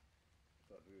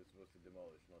 Thought we were supposed to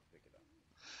demolish, not pick it up.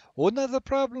 Oh, not a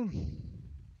problem.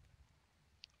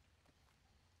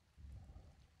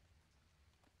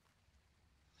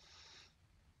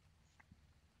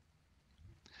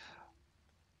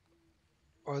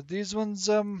 Are these ones,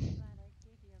 I'm glad I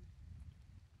gave you 'em.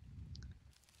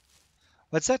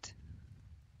 what's that?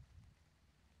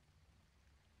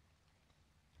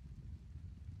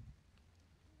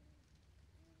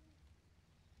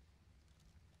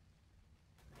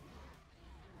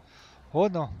 Oh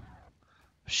no.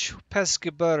 Shoo, pesky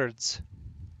birds.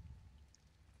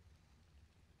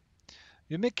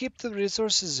 You may keep the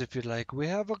resources if you like. We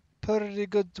have a pretty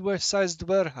good sized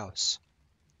warehouse.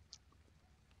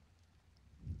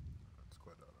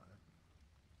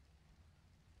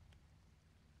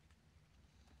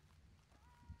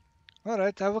 All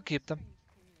right, I will What a keep them. strange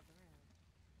cleaning of the room.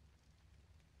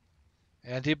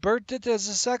 And he burnt it as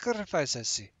a sacrifice, I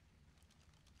see.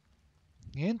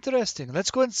 Interesting.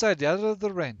 Let's go inside, out of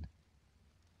the rain.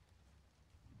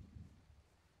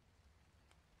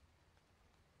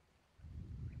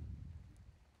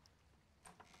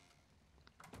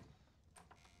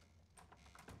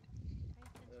 I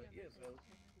sent you a Yes, message I'll if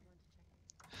you want to check it.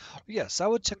 Yes, I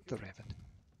will check put the you raven.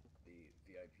 the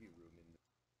VIP room in.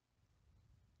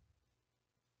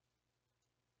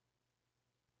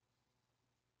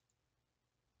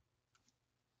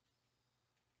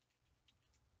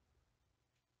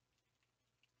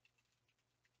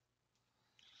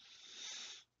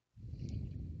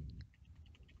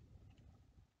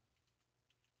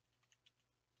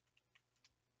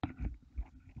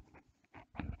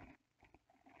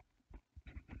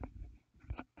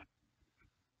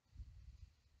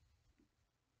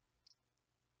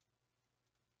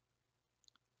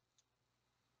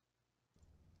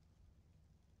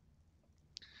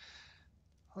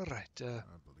 All right.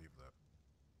 I believe that.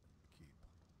 Keep.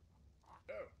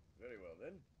 Oh, very well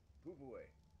then. Poop away.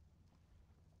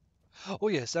 Oh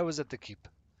yes, I was at the keep.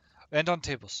 And on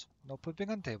tables. No pooping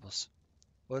on tables.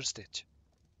 Or stage.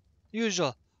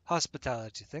 Usual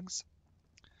hospitality things.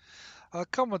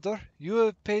 Commodore, you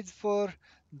have paid for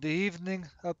the evening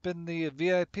up in the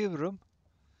VIP room.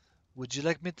 Would you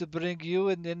like me to bring you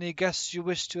and any guests you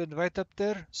wish to invite up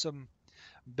there some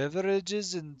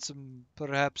beverages and some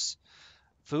perhaps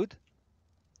food?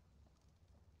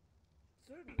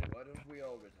 Certainly. Why don't we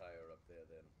all retire up there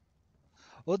then?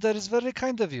 Oh, that is very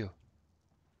kind of you.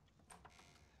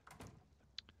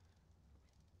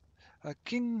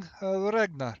 King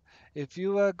Ragnar, if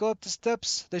you go up the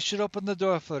steps, they should open the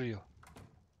door for you.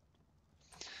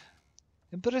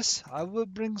 Empress, I will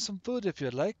bring some food if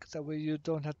you like. That way you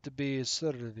don't have to be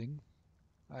serving.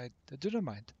 I do not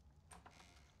mind.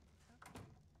 Okay.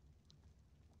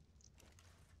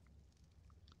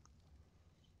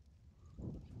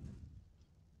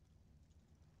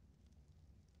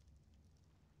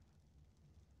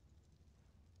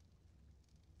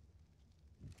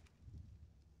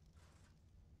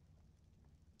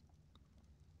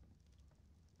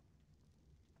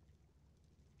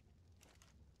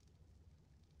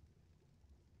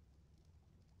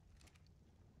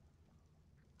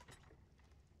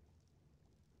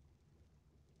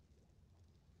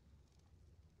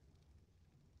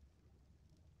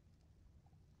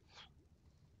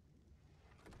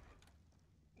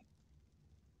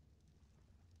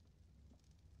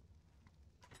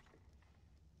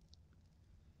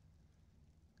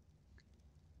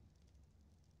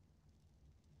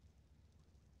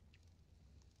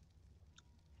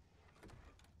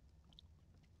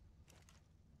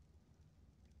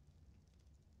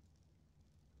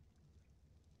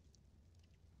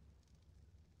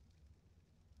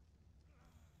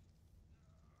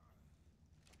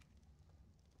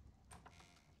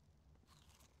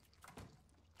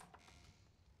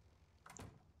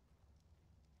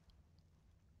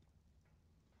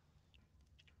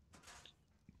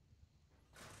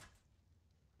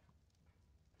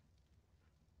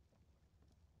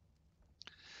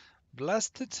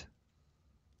 Blast it.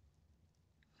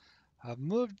 I've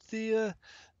moved the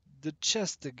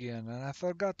chest again and I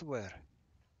forgot where.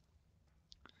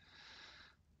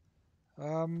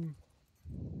 Um,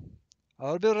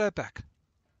 I'll be right back.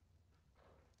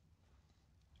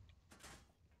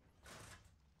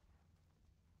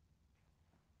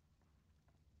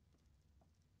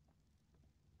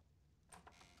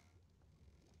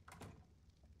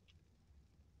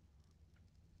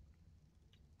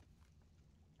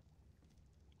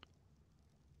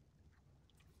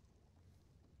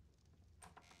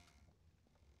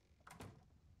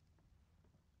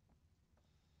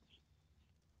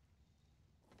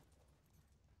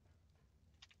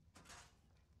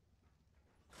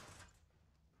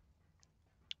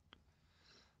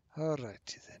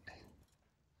 Alrighty then.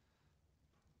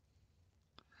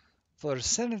 For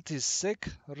sanity's sake,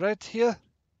 right here,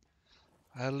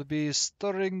 I'll be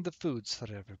storing the foods for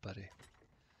everybody.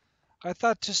 I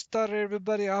thought to start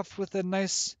everybody off with a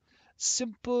nice,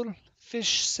 simple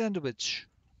fish sandwich.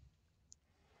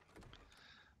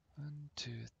 1,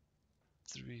 2,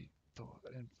 3, 4,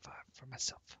 and 5 for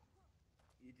myself.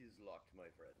 It is locked, my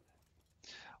friend.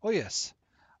 Oh yes,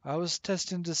 I was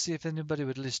testing to see if anybody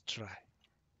would at least try.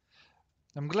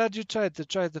 I'm glad you tried to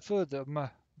try the food.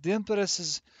 The Empress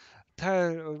has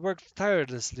worked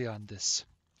tirelessly on this.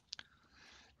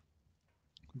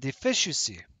 The fish, you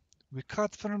see, we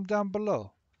caught from down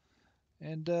below,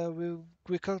 and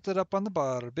we cooked it up on the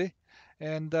barbie,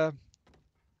 and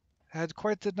had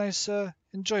quite a nice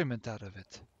enjoyment out of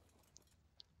it.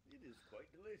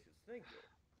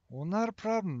 Well, not a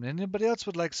problem. Anybody else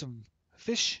would like some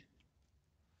fish?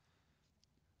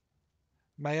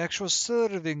 My actual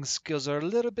serving skills are a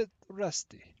little bit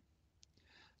rusty.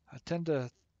 I tend to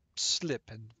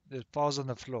slip and it falls on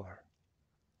the floor.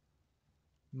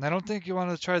 And I don't think you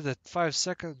want to try the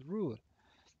 5-second rule.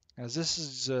 As this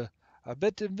is a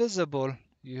bit invisible,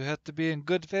 you have to be in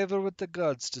good favor with the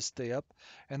gods to stay up,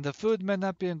 and the food may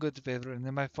not be in good favor, and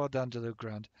they might fall down to the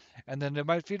ground. And then they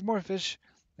might feed more fish,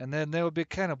 and then they will be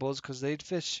cannibals because they eat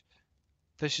fish.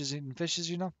 Fishes eating fishes,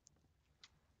 you know?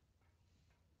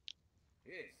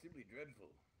 Yes, simply dreadful.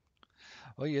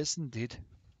 Oh, yes, indeed.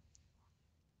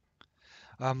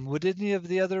 Would any of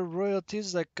the other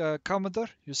royalties, like Commodore,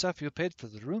 yourself, you paid for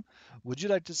the room, would you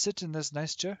like to sit in this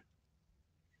nice chair?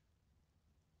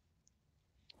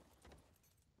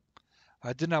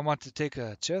 I did not want to take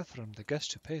a chair from the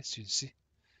guest who pays, you see.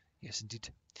 Yes, indeed.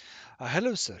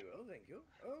 Hello, sir. Very well, thank you.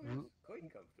 Oh, yes, quite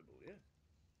comfortable, yes.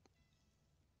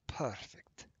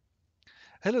 Perfect.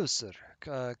 Hello, sir.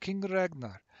 King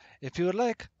Ragnar. If you would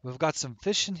like, we've got some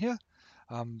fish in here.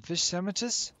 Fish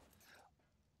sandwiches.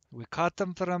 We caught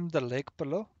them from the lake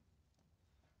below.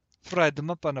 Fried them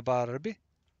up on a barbie.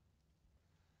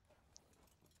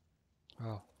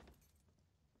 Oh.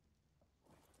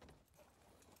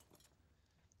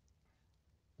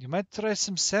 You might try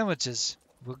some sandwiches.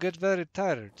 We'll get very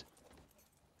tired.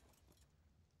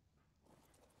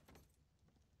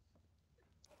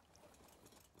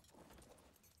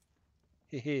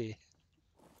 Hehe.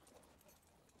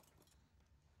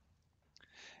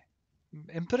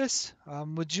 Empress,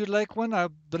 would you like one? I'll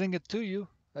bring it to you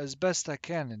as best I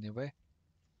can, anyway.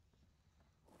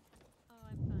 Oh,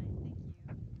 I'm fine,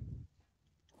 thank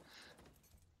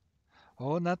you.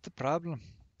 Oh, not the problem.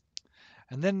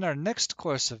 And then our next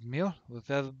course of meal,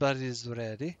 if everybody's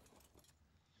ready.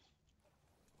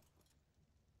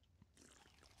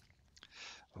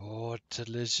 Oh,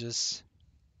 delicious.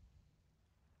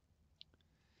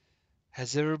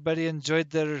 Has everybody enjoyed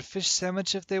their fish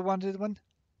sandwich if they wanted one?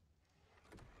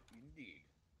 Indeed.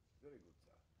 Very good,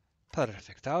 sir.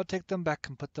 Perfect. I'll take them back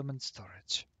and put them in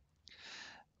storage.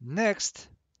 Next,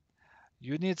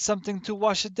 you need something to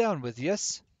wash it down with,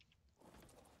 yes?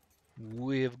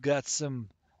 We've got some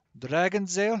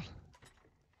dragon's ale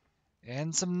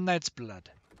and some knight's blood.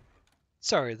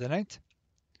 Sorry, the knight.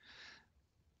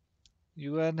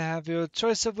 You can have your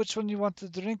choice of which one you want to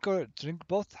drink, or drink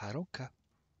both. I don't care.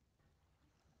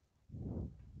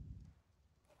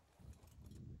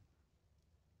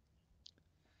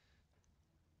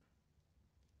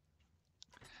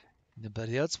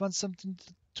 Anybody else want something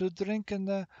to drink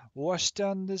and wash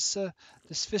down this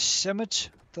fish sandwich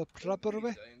the Oh, proper please, way?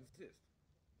 I insist.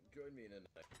 Join me in a night.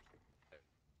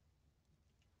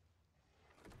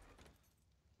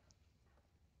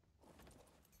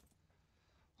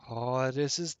 Oh,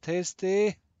 this is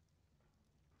tasty.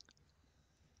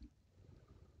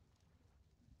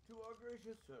 To our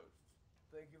gracious hosts,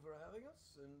 thank you for having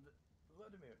us, and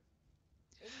Vladimir,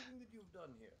 anything that you've done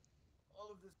here,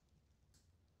 all of this,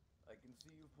 I can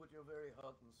see you've put your very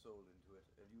heart and soul into it,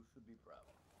 and you should be proud.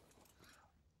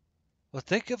 Well,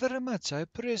 thank you very much. I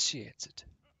appreciate it.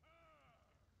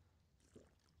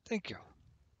 Thank you.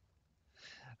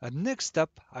 And next up,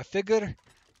 I figure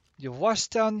you wash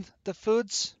down the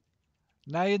foods.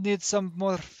 Now you need some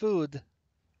more food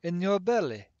in your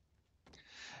belly.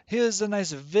 Here's a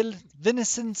nice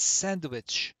venison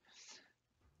sandwich.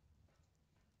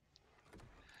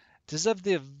 It is of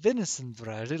the venison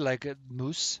variety, like a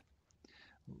moose.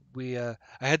 I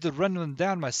had to run them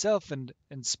down myself and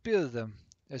spear them,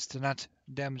 as to not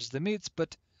damage the meats,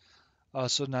 but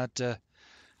also not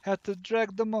have to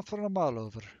drag them off from all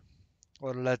over,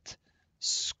 or let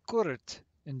Squirt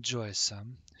enjoy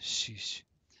some. Sheesh,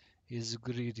 he's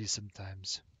greedy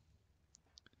sometimes.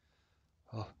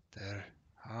 Oh, there,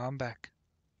 I'm back.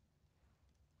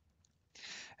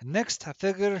 And next, I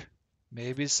figure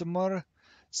maybe something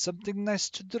nice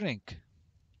to drink.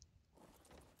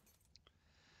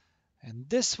 And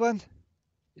this one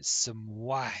is some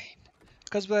wine.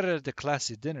 Because we're at a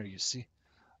classy dinner, you see.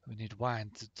 We need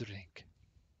wine to drink.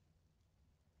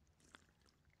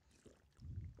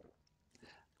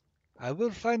 I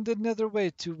will find another way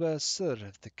to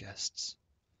serve the guests.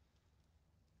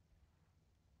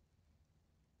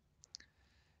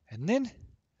 And then,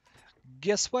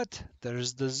 guess what?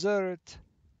 There's dessert.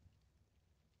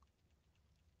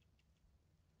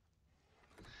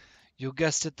 You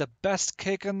guessed it, the best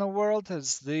cake in the world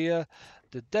is the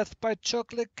Death by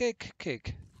Chocolate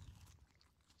cake.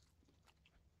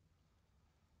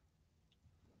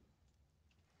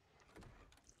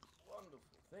 Wonderful,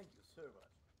 thank you so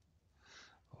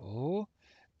much. Oh,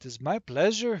 It is my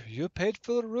pleasure. You paid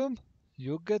for the room.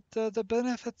 You get the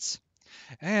benefits.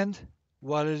 And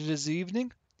while it is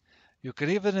evening, you can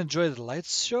even enjoy the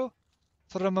lights show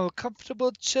from a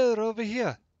comfortable chair over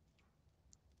here.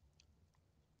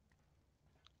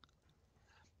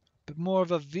 But more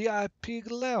of a VIP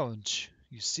lounge,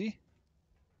 you see.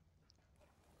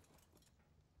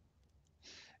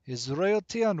 Is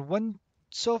royalty on one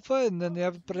sofa and then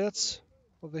everybody else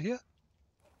over here?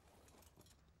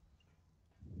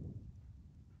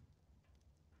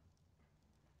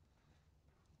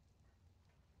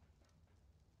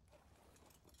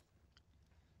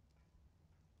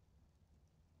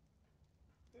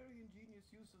 Very ingenious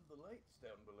use of the lights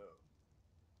down below.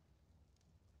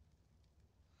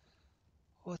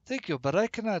 Oh, thank you, but I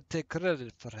cannot take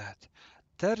credit for that.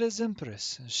 That is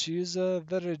Empress. She is a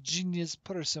very genius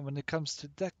person when it comes to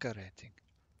decorating.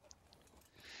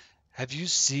 Have you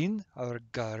seen our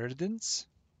gardens?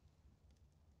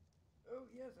 Oh,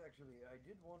 yes, actually, I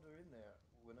did wander in there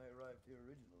when I arrived here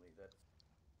originally. That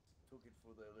took it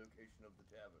for the location of the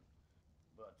tavern.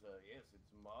 But, yes,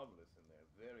 it's marvelous in there.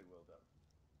 Very well done.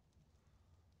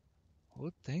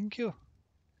 Oh, thank you.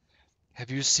 Have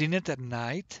you seen it at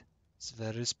night? It's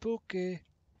very spooky.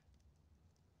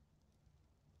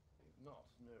 If not,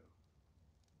 no.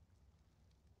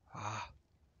 Ah,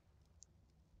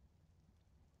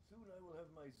 Soon I will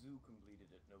have my zoo completed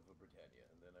at Nova Britannia,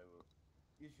 and then I will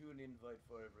issue an invite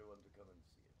for everyone to come and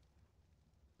see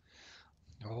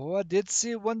it. oh, I did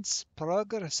see once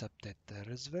progress update there.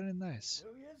 It's very nice.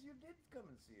 Oh, yes, you did come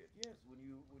and see it. Yes, when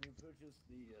you purchased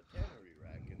the tannery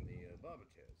rack and the barber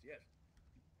chairs. Yes.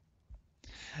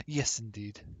 Yes,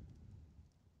 indeed.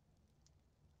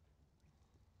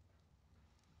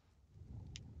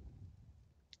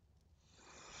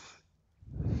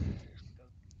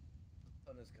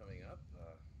 Sun is coming up.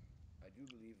 I do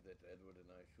believe that Edward and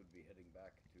I should be heading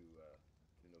back to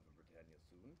Nova Britannia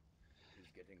soon. It is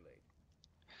getting late.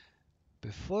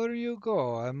 Before you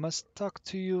go, I must talk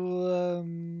to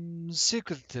you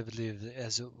secretively,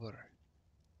 as it were.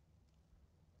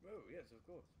 Oh, yes, of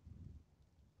course.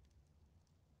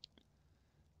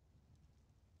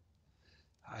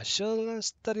 I shall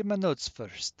study my notes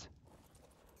first.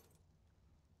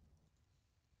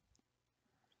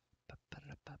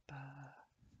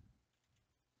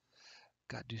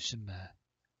 Gotta do some.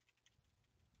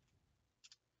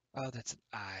 Oh, that's an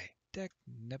I. Deck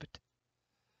nibbit.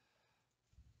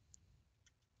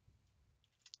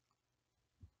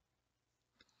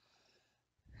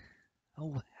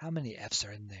 Oh, how many F's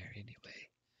are in there anyway?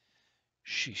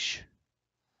 Sheesh.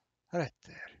 Right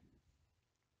there.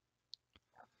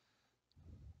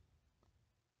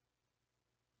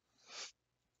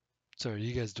 Sorry,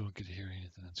 you guys don't get to hear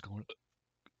anything that's going.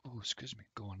 Oh, excuse me,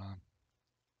 going on.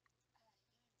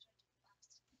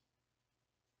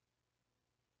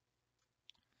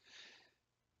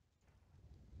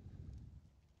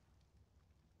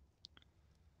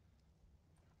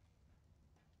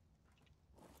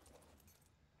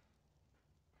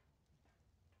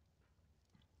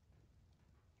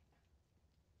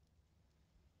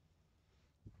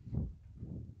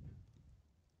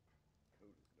 Code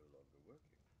is no longer working.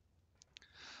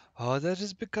 Oh, that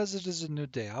is because it is a new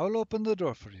day. I'll open the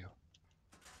door for you.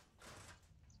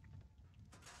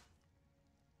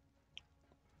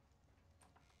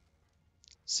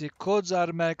 See, codes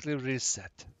automatically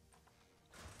reset.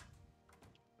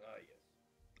 Ah, yes.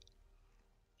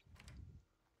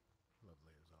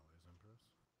 Lovely as always, Empress.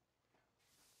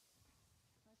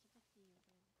 Pleasure to see you again.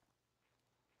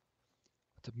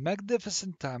 What a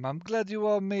magnificent time. I'm glad you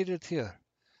all made it here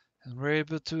and were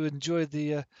able to enjoy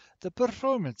the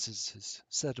performances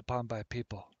set upon by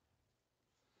people.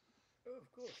 Oh,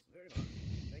 of course, very much.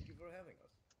 Thank you for having us.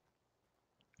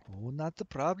 Oh, not the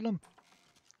problem.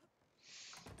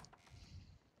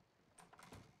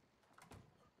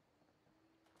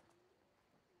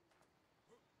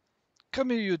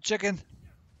 Come here, you chicken.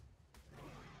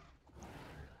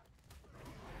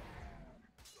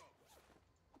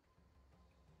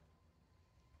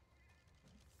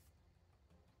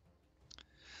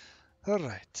 All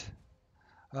right.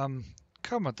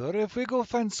 Commodore, if we go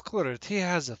find Squirt, he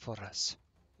has it for us.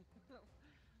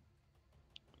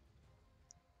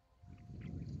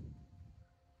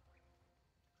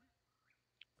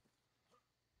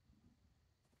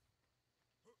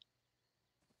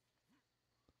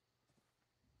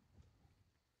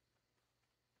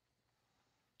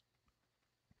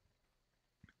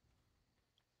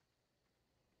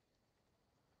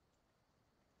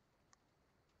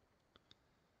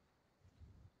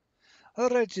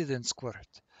 Alrighty then,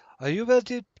 Squirt. Are you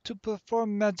ready to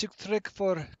perform magic trick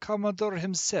for Commodore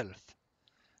himself?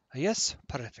 Yes,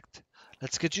 perfect.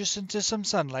 Let's get you into some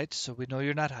sunlight so we know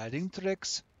you're not hiding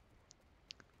tricks.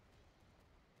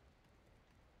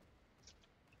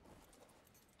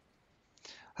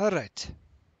 All right.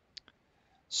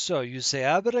 So you say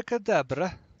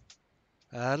abracadabra,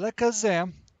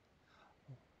 alakazam,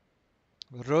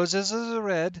 roses are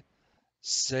red,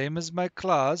 same as my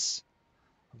claws.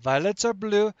 Violets are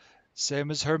blue,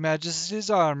 same as Her Majesty's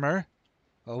armor.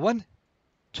 One,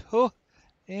 two,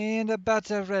 and about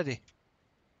ready.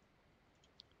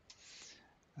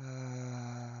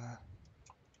 Uh,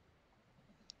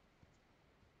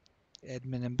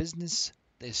 admin and business,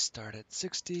 they start at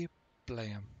 60.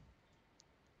 Blam.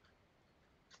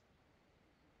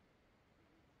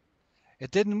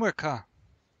 It didn't work, huh?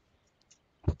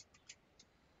 I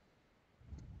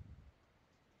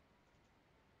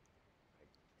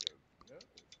don't know.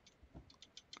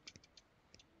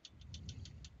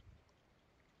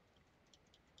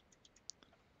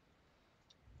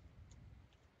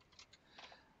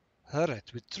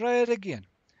 Alright, we try it again.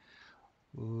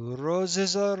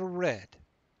 Roses are red,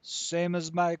 same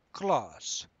as my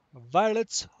claws.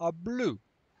 Violets are blue,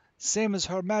 same as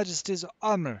Her Majesty's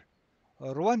armor.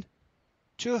 One,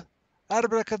 two,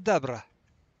 abracadabra.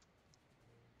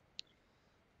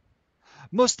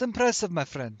 Most impressive, my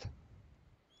friend.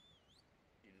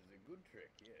 It is a good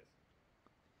trick, yes.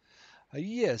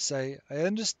 Yes, I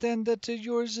understand that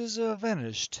yours is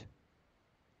vanished.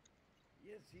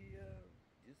 Yes, he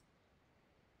just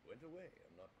went away.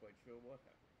 I'm not quite sure what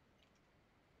happened.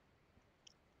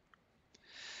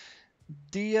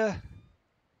 The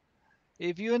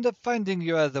if you end up finding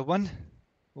your other one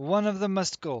of them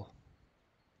must go.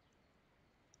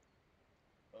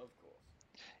 Of course.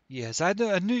 Yes, I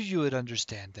knew you would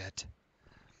understand that.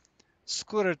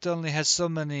 Squirt only has so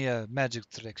many magic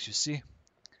tricks, you see.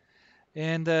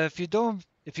 And if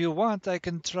you want, I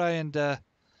can try and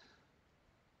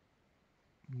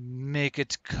make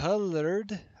it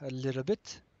colored a little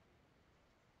bit.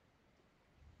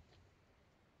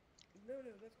 No,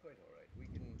 no, that's quite all right. We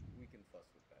can fuss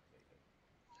with that later.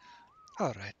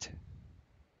 All right.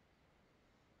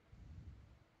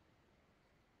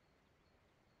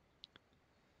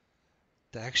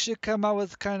 They actually come out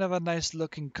with kind of a nice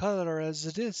looking color as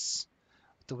it is,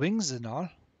 the wings and all.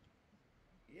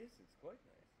 Yes, it's quite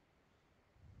nice.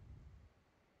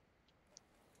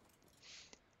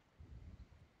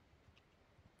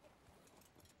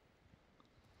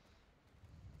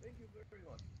 Thank you very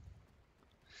much.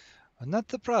 Not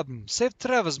the problem. Safe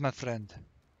travels, my friend.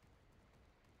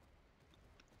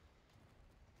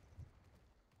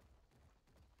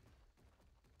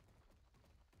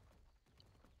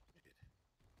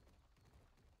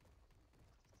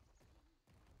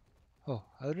 Oh,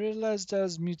 I realized I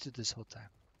was muted this whole time.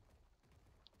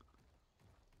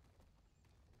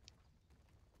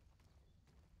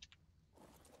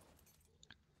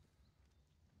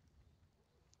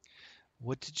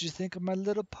 What did you think of my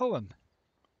little poem?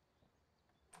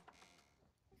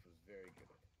 It was very good.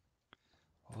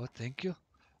 Oh, thank you.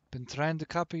 Been trying to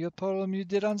copy your poem you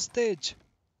did on stage.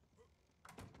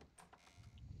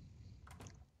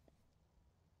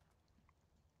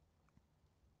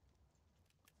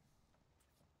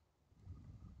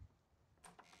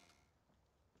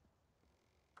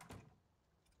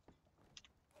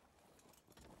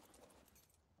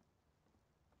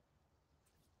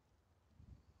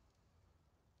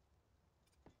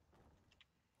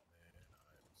 Man,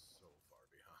 I am so far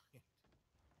behind.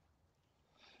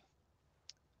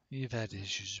 You've had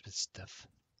issues with stuff.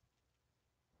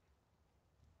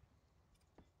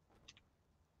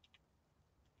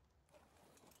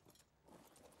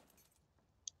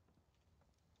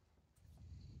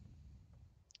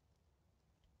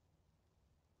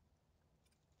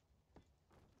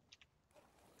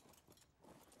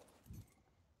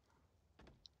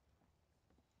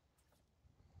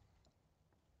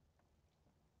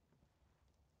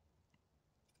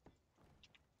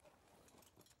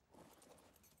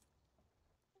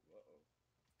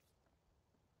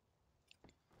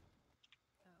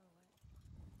 Uh-oh. Oh, what?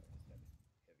 I just had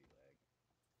heavy lag.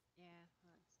 Yeah,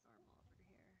 well, it's normal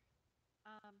over here.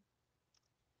 Um,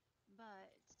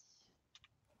 but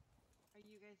are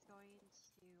you guys going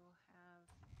to have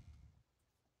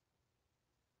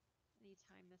any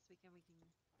time this weekend we can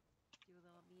do a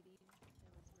little meeting?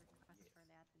 There was a request Yes. for an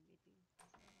admin meeting, so.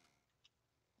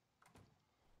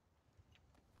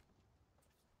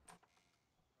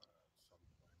 At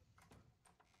some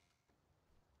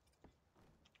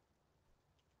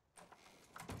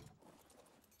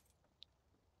point, I'm sure.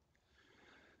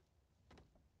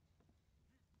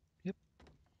 Yep.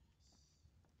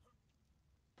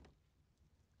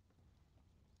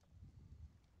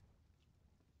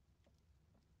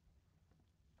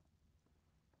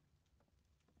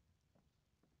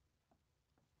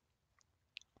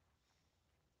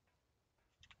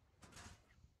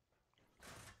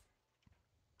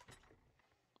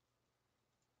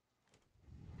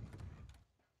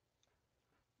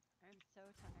 so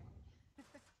tired.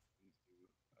 Me too.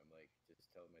 I'm like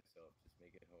just telling myself, just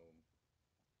make it home.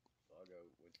 Log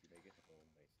out once you make it home,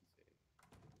 nice and safe.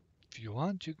 If you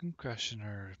want, you can crash in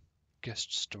our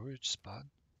guest storage spot.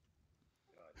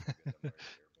 God, you're good. I'm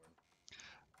already airborne.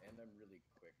 And I'm really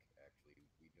quick, actually.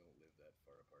 We don't live that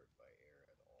far apart by air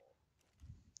at all.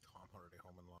 I'm already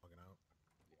home and logging out.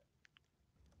 Yeah.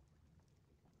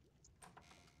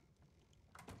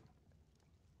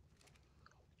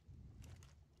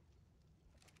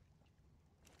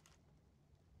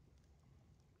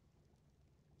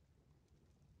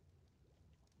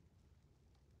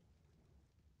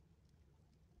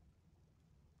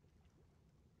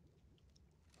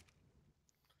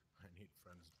 I need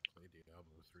friends to play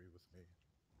Diablo 3 with me.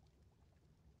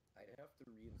 I'd have to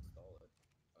reinstall it.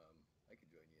 I could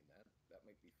join you in that. That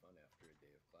might be fun after a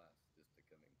day of class, just to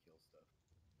come and kill stuff.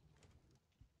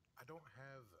 I don't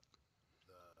have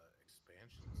the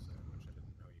expansion set, which I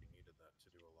didn't know you needed that to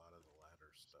do a lot of the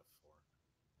ladder stuff for.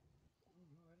 Oh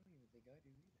no, I don't even think I do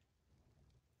either.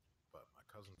 But my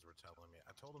cousins were telling me,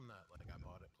 I told them that like I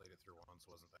bought it, played it through once,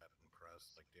 wasn't that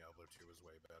impressed. Like Diablo 2 was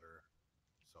way better,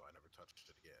 so I never touched it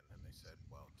again. And they said,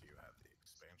 "Well, do you have the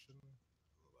expansion?"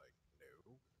 I'm like,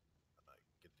 no. I'm like,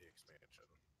 get the expansion.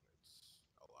 It's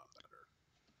a lot better.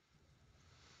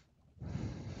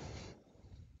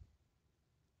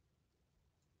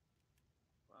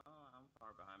 Well, I'm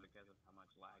far behind because of how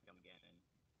much lag I'm getting.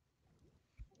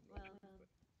 No Well, worries, but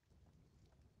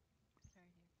sorry,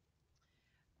 dear.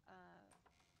 And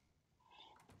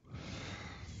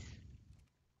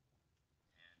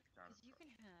starting Because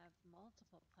you can have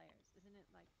multiple players. Isn't it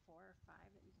like 4 or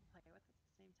 5 that you can play with at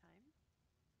the same time?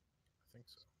 I think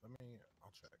so.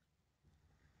 I'll check.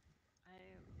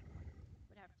 I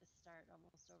would have to start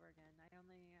almost over again. I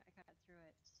got through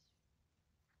it.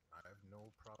 I have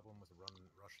no problem with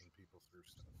rushing people through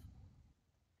stuff.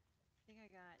 I think I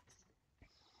got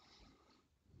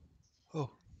Oh,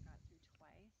 got through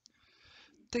twice.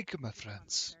 thank you, my I think I'm on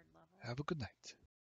the friends. 3rd level. Have a good night.